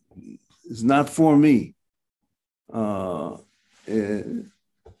for me. It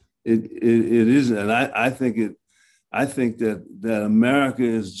isn't, and I think that America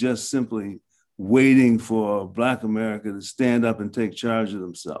is just simply waiting for Black America to stand up and take charge of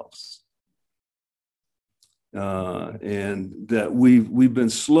themselves. And that we've been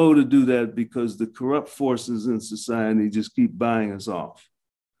slow to do that because the corrupt forces in society just keep buying us off.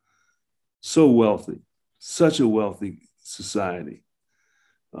 So wealthy, such a wealthy society,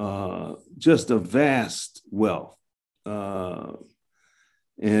 just a vast wealth. And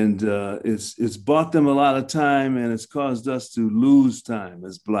it's bought them a lot of time, and it's caused us to lose time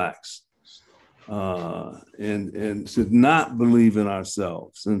as Blacks, and to not believe in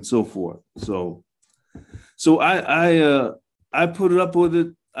ourselves and so forth. So I put up with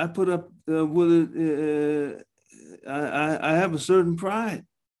it. I put up with it. I have a certain pride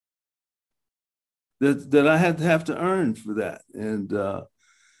that I had to have to earn for that, and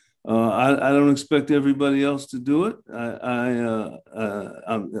I don't expect everybody else to do it.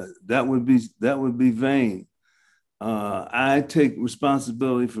 That would be vain. I take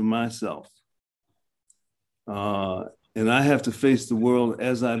responsibility for myself, and I have to face the world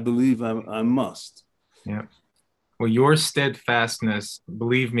as I believe I must. Yeah. Well, your steadfastness,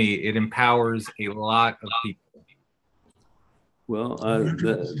 believe me, it empowers a lot of people. Well,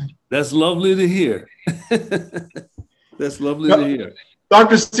 that's lovely to hear. That's lovely to hear.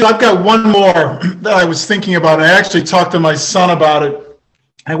 Dr. Steele, I've got one more that I was thinking about. I actually talked to my son about it.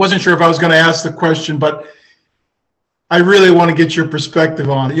 I wasn't sure if I was going to ask the question, but I really want to get your perspective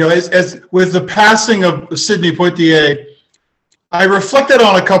on it. You know, as with the passing of Sidney Poitier, I reflected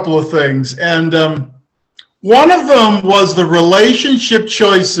on a couple of things, and one of them was the relationship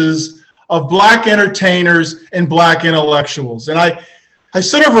choices of Black entertainers and Black intellectuals. And I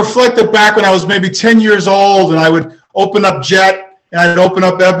sort of reflected back when I was maybe 10 years old, and I would open up Jet, and I'd open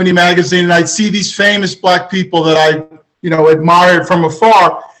up Ebony magazine, and I'd see these famous Black people that I, admired from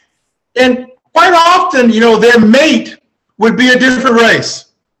afar. And quite often, their mate would be a different race.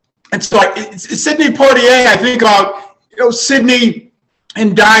 And so Sidney Poitier, I think about, Sidney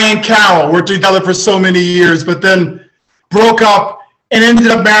and Diane Carroll were together for so many years, but then broke up and ended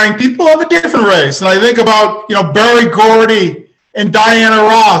up marrying people of a different race. And I think about, Berry Gordy and Diana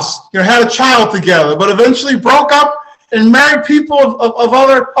Ross, had a child together, but eventually broke up and married people of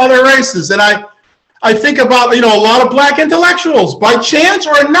other races. And I think about, a lot of Black intellectuals, by chance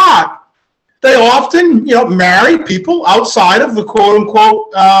or not, they often, marry people outside of the quote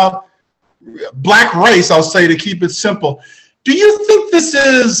unquote Black race, I'll say, to keep it simple. Do you think this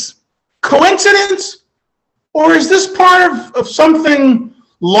is coincidence, or is this part of something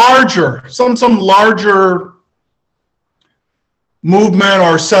larger, some larger movement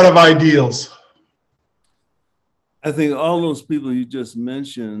or set of ideals? I think all those people you just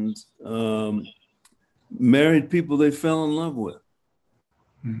mentioned married people they fell in love with.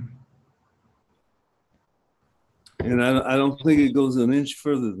 Mm-hmm. And I don't think it goes an inch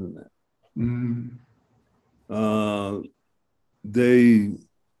further than that. Mm-hmm.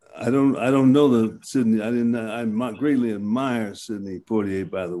 I don't know the Sidney. I greatly admire Sidney Poitier,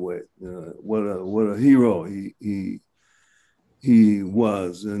 by the way. What a hero he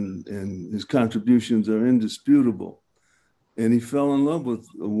was, and his contributions are indisputable. And he fell in love with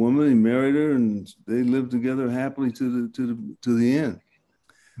a woman. He married her, and they lived together happily to the end.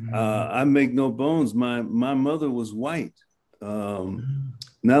 Mm-hmm. I make no bones. My mother was white.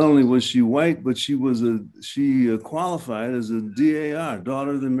 Not only was she white, but she qualified as a DAR, Daughter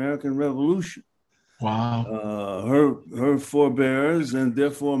of the American Revolution. Wow. Her forebears, and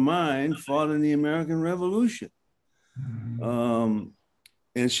therefore mine, fought in the American Revolution. Mm-hmm.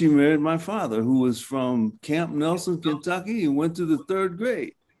 And she married my father, who was from Camp Nelson, Kentucky, and went to the 3rd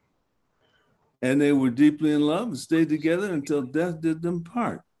grade. And they were deeply in love and stayed together until death did them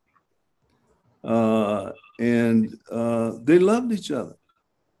part. And they loved each other.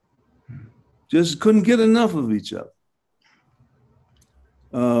 Just couldn't get enough of each other.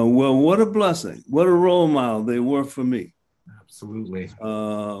 Well, what a blessing. What a role model they were for me. Absolutely.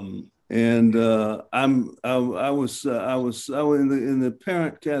 And I was in the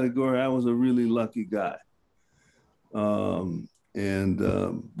parent category. I was a really lucky guy. Boy,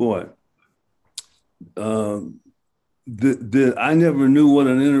 I never knew what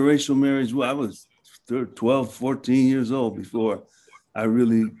an interracial marriage was. I was 12, 14 years old before I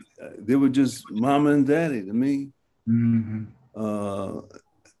really, they were just mama and daddy to me. Mm-hmm.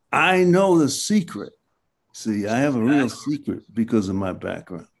 I know the secret. See, I have a real secret because of my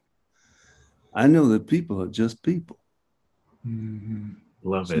background. I know that people are just people. Mm-hmm.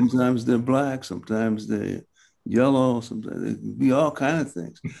 Love it. Sometimes they're Black, sometimes they're yellow, sometimes they can be all kinds of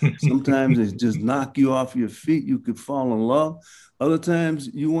things. Sometimes they just knock you off your feet. You could fall in love. Other times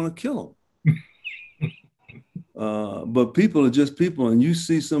you want to kill them. but people are just people, and you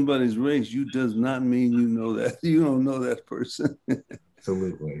see somebody's race, you does not mean you know that. You don't know that person.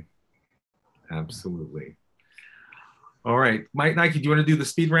 Absolutely. Absolutely. All right. Nique, do you want to do the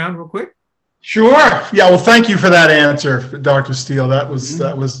speed round real quick? Sure. Yeah. Well, thank you for that answer, Dr. Steele. That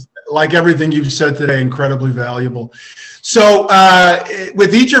was like everything you've said today, incredibly valuable. So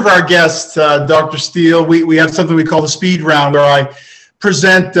with each of our guests, Dr. Steele, we have something we call the speed round, where I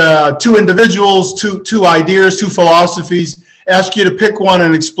present two individuals, two ideas, two philosophies, ask you to pick one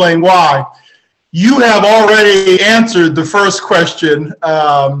and explain why. You have already answered the first question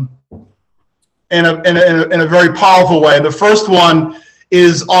in a very powerful way. The first one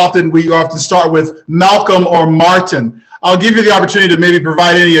is we often start with Malcolm or Martin. I'll give you the opportunity to maybe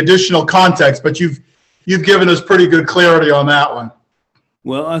provide any additional context, but you've given us pretty good clarity on that one.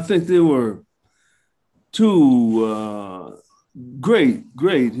 Well, I think there were two great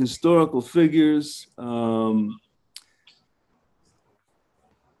historical figures. Martin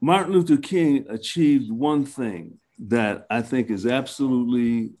Luther King achieved one thing that I think is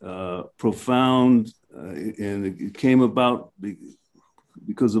absolutely profound, and it came about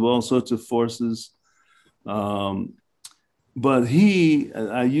because of all sorts of forces. But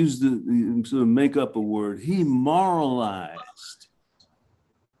I used to sort of make up a word, he moralized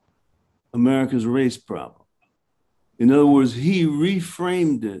America's race problem. In other words, he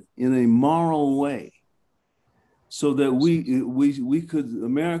reframed it in a moral way so that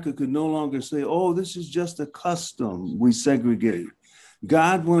America could no longer say, oh, this is just a custom, we segregate.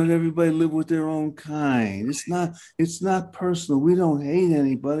 God wanted everybody to live with their own kind. It's not personal. We don't hate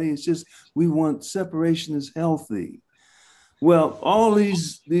anybody. It's just we want separation is healthy. Well, all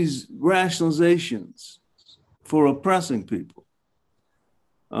these rationalizations for oppressing people,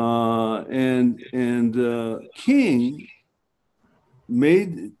 and King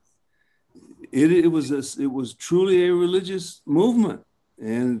made it. It was truly a religious movement.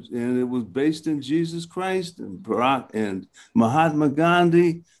 And it was based in Jesus Christ and Mahatma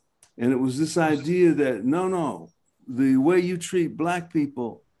Gandhi. And it was this idea that, no, the way you treat Black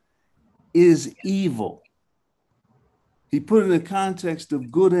people is evil. He put it in the context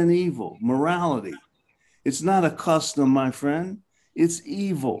of good and evil, morality. It's not a custom, my friend. It's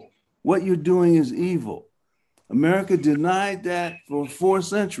evil. What you're doing is evil. America denied that for 4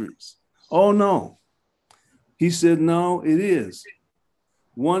 centuries. Oh, no. He said, no, it is.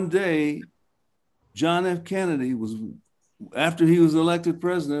 One day, John F. Kennedy after he was elected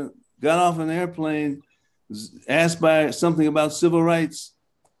president, got off an airplane, was asked by something about civil rights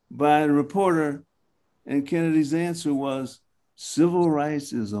by a reporter, and Kennedy's answer was, civil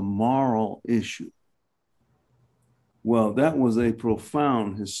rights is a moral issue. Well, that was a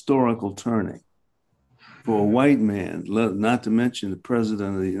profound historical turning for a white man, not to mention the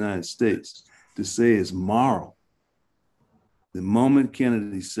president of the United States, to say it's moral. The moment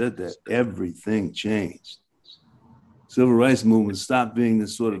Kennedy said that, everything changed. Civil rights movement stopped being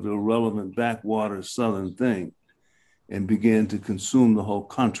this sort of irrelevant backwater Southern thing and began to consume the whole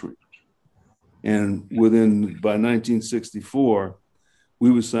country. And by 1964,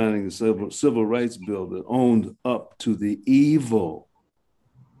 we were signing a civil rights bill that owned up to the evil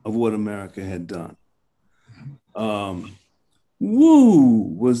of what America had done.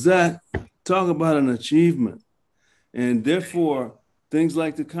 Was that, talk about an achievement. And therefore, things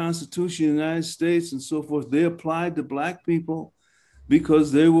like the Constitution of the United States and so forth, they applied to Black people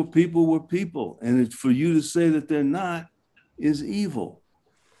because people were people. And for you to say that they're not is evil.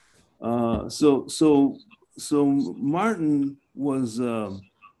 So Martin was, again,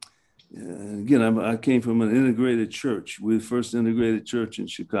 I came from an integrated church. We were the first integrated church in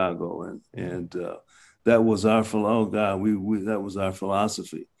Chicago. And that was our, that was our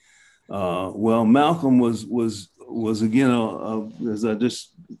philosophy. Well, Malcolm was again, as I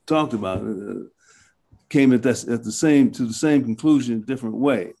just talked about, came to the same conclusion in a different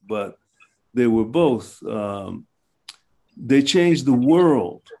way, but they were both, they changed the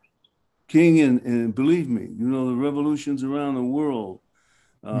world. King and believe me, the revolutions around the world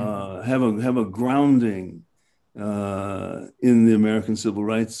have a grounding in the American Civil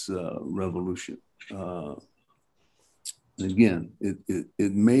Rights Revolution. Again,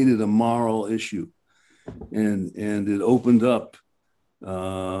 it made it a moral issue, and it opened up,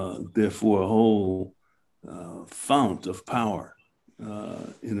 therefore, a whole fount of power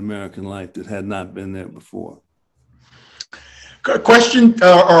in American life that had not been there before. Question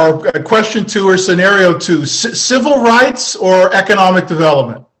question 2 or scenario 2: civil rights or economic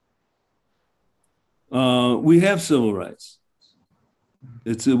development? We have civil rights.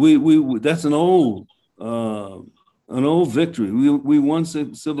 It's that's an old victory. We won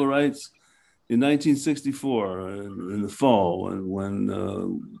civil rights in 1964, in the fall,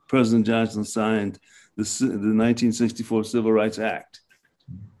 when President Johnson signed the 1964 Civil Rights Act.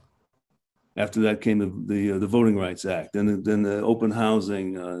 After that came the Voting Rights Act, and then the open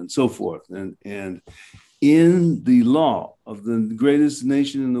housing and so forth. And in the law of the greatest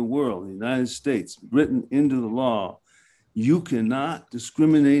nation in the world, the United States, written into the law, you cannot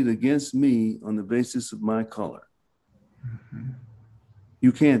discriminate against me on the basis of my color.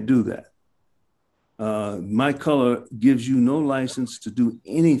 You can't do that. My color gives you no license to do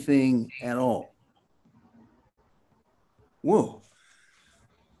anything at all. Whoa.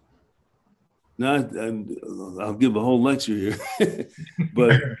 Now, I'll give a whole lecture here,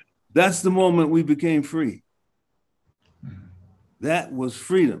 but that's the moment we became free. That was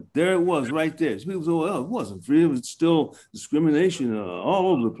freedom. There it was right there. People say, well, it wasn't freedom. It's still discrimination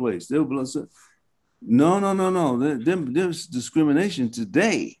all over the place. No. There's discrimination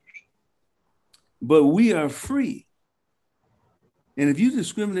today, but we are free. And if you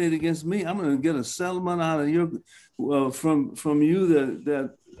discriminate against me, I'm going to get a settlement out of your from you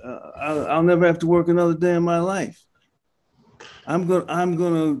that I'll never have to work another day in my life. I'm going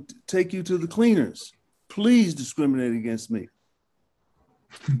to take you to the cleaners. Please discriminate against me.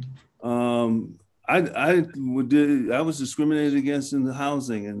 I was discriminated against in the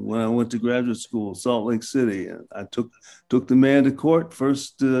housing, and when I went to graduate school, Salt Lake City, and I took the man to court.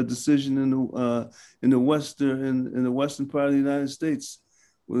 First decision in the western part of the United States,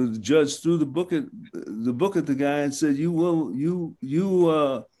 where the judge threw the book at the guy and said, "You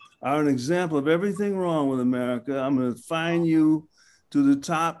are an example of everything wrong with America. I'm going to fine you to the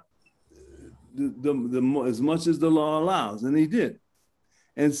top, as much as the law allows," and he did.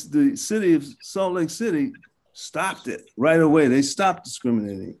 And the city of Salt Lake City stopped it right away. They stopped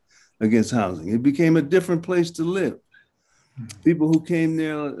discriminating against housing. It became a different place to live. People who came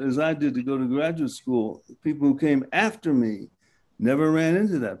there, as I did, to go to graduate school, people who came after me never ran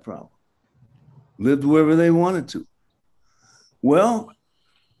into that problem. Lived wherever they wanted to. Well,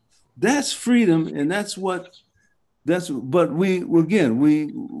 that's freedom, and but we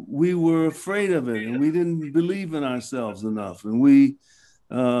were afraid of it, and we didn't believe in ourselves enough, and we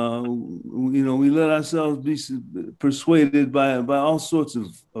let ourselves be persuaded by all sorts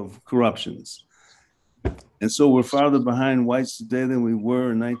of corruptions. And so we're farther behind whites today than we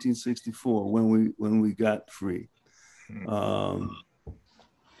were in 1964 when we got free.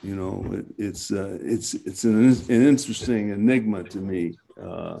 It's an interesting enigma to me,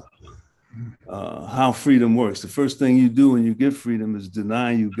 how freedom works. The first thing you do when you get freedom is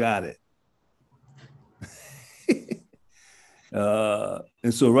deny you got it.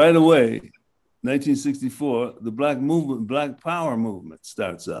 And so right away, 1964, the Black Power movement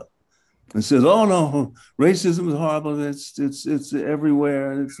starts up and says, "Oh no, racism is horrible. It's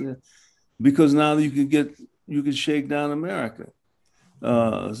everywhere. Because now you can shake down America."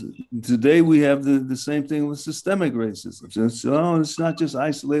 Today we have the same thing with systemic racism. It's not just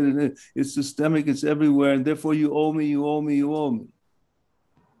isolated; it's systemic. It's everywhere, and therefore you owe me. You owe me. You owe me.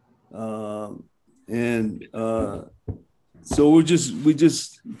 So we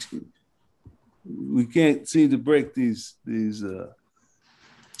can't seem to break these eating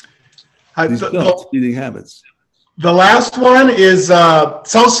habits. The last one is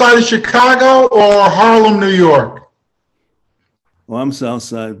South Side of Chicago or Harlem, New York? Well, I'm South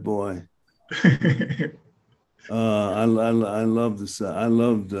Side boy. I love the South. I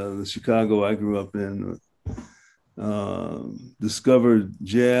loved the Chicago I grew up in. Discovered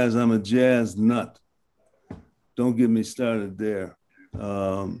jazz. I'm a jazz nut. Don't get me started there.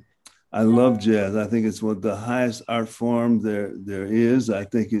 I love jazz. I think it's one of the highest art form there is. I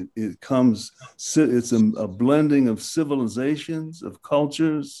think it's a blending of civilizations, of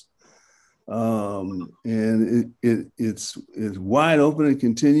cultures, and it's wide open. It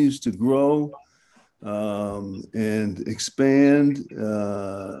continues to grow and expand.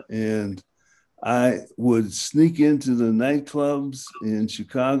 And I would sneak into the nightclubs in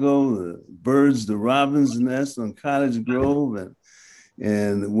Chicago, the Birds, the Robin's Nest on Cottage Grove.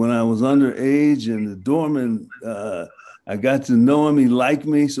 And when I was underage and the doorman, I got to know him, he liked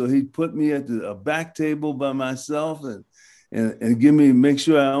me. So he put me at a back table by myself and make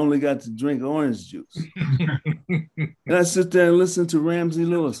sure I only got to drink orange juice. And I sit there and listen to Ramsey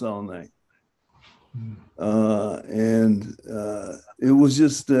Lewis all night. It was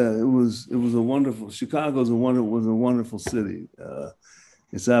just it was a wonderful. Chicago was a wonderful city.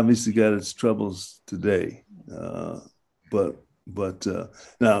 It's obviously got its troubles today, but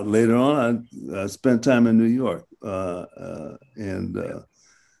now later on I spent time in New York, but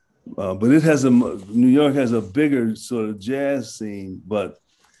New York has a bigger sort of jazz scene, but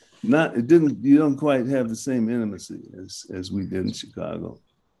You don't quite have the same intimacy as we did in Chicago.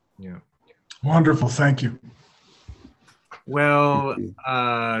 Yeah. Wonderful. Thank you. Well,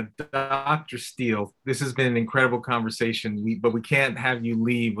 Dr. Steele, this has been an incredible conversation, but we can't have you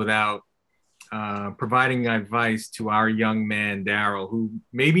leave without providing advice to our young man, Darryl, who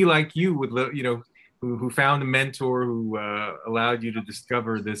maybe like you would, who found a mentor who allowed you to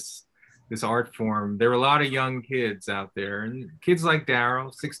discover this art form. There are a lot of young kids out there, and kids like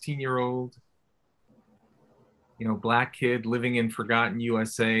Darryl, 16-year-old, Black kid living in forgotten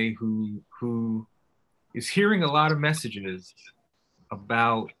USA, who is hearing a lot of messages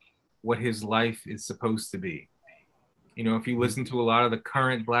about what his life is supposed to be. If you listen to a lot of the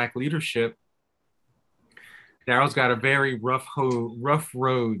current Black leadership, Darryl's got a very rough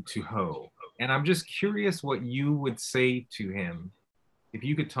road to hoe. And I'm just curious what you would say to him if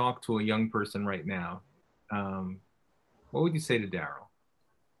you could talk to a young person right now. What would you say to Darryl?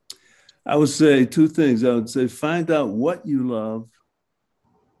 I would say two things. I would say find out what you love.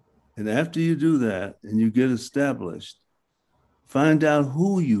 And after you do that and you get established, find out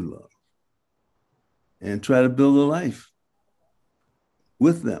who you love and try to build a life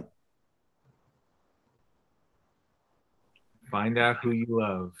with them. Find out who you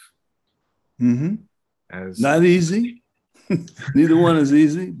love. Mm-hmm. Not easy. Neither one is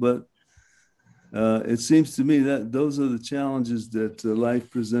easy, but it seems to me that those are the challenges that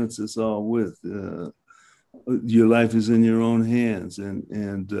life presents us all with. Your life is in your own hands,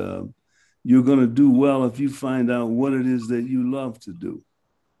 and you're going to do well if you find out what it is that you love to do,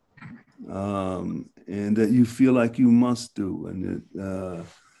 and that you feel like you must do, and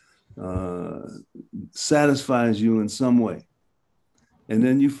it satisfies you in some way. And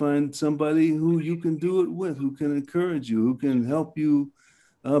then you find somebody who you can do it with, who can encourage you, who can help you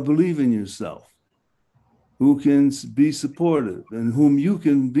believe in yourself, who can be supportive, and whom you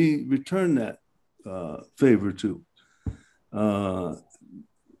can return that favor to.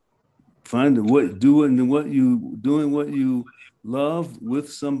 Doing what you love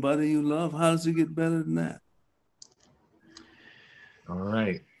with somebody you love. How does it get better than that? All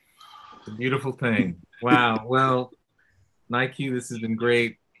right, it's a beautiful thing. Wow. Well, Nique, this has been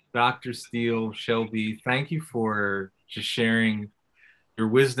great. Dr. Steele, Shelby, thank you for just sharing your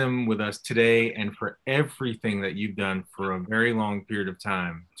wisdom with us today and for everything that you've done for a very long period of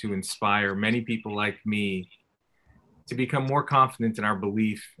time to inspire many people like me to become more confident in our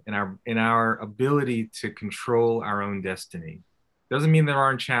belief, in our ability to control our own destiny. Doesn't mean there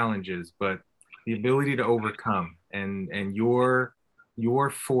aren't challenges, but the ability to overcome and your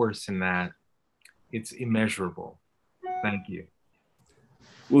force in that, it's immeasurable. Thank you.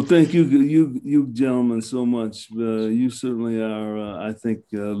 Well, thank you gentlemen so much. You certainly are, I think,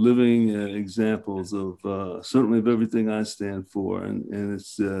 living examples of certainly of everything I stand for, and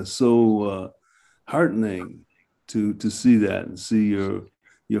it's so heartening to see that and see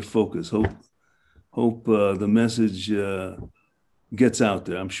your focus. Hope the message gets out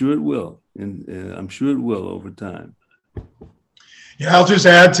there. I'm sure it will, and I'm sure it will over time. Yeah, I'll just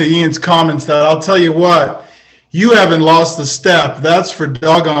add to Ian's comments that I'll tell you what. You haven't lost a step. That's for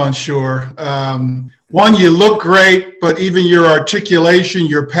doggone sure. One, you look great, but even your articulation,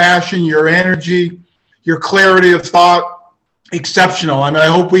 your passion, your energy, your clarity of thought, exceptional. I mean, I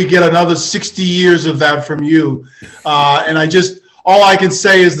hope we get another 60 years of that from you. And all I can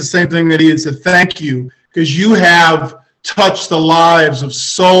say is the same thing that Ian said. Thank you, because you have touched the lives of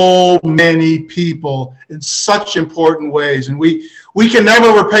so many people in such important ways. And we can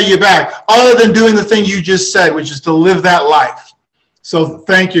never repay you back other than doing the thing you just said, which is to live that life. So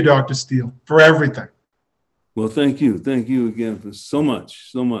thank you, Dr. Steele, for everything. Well, thank you. Thank you again for so much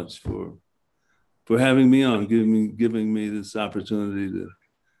for having me on, giving me this opportunity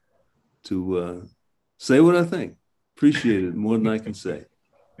to say what I think. Appreciate it more than I can say.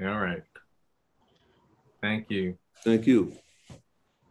 All right. Thank you. Thank you.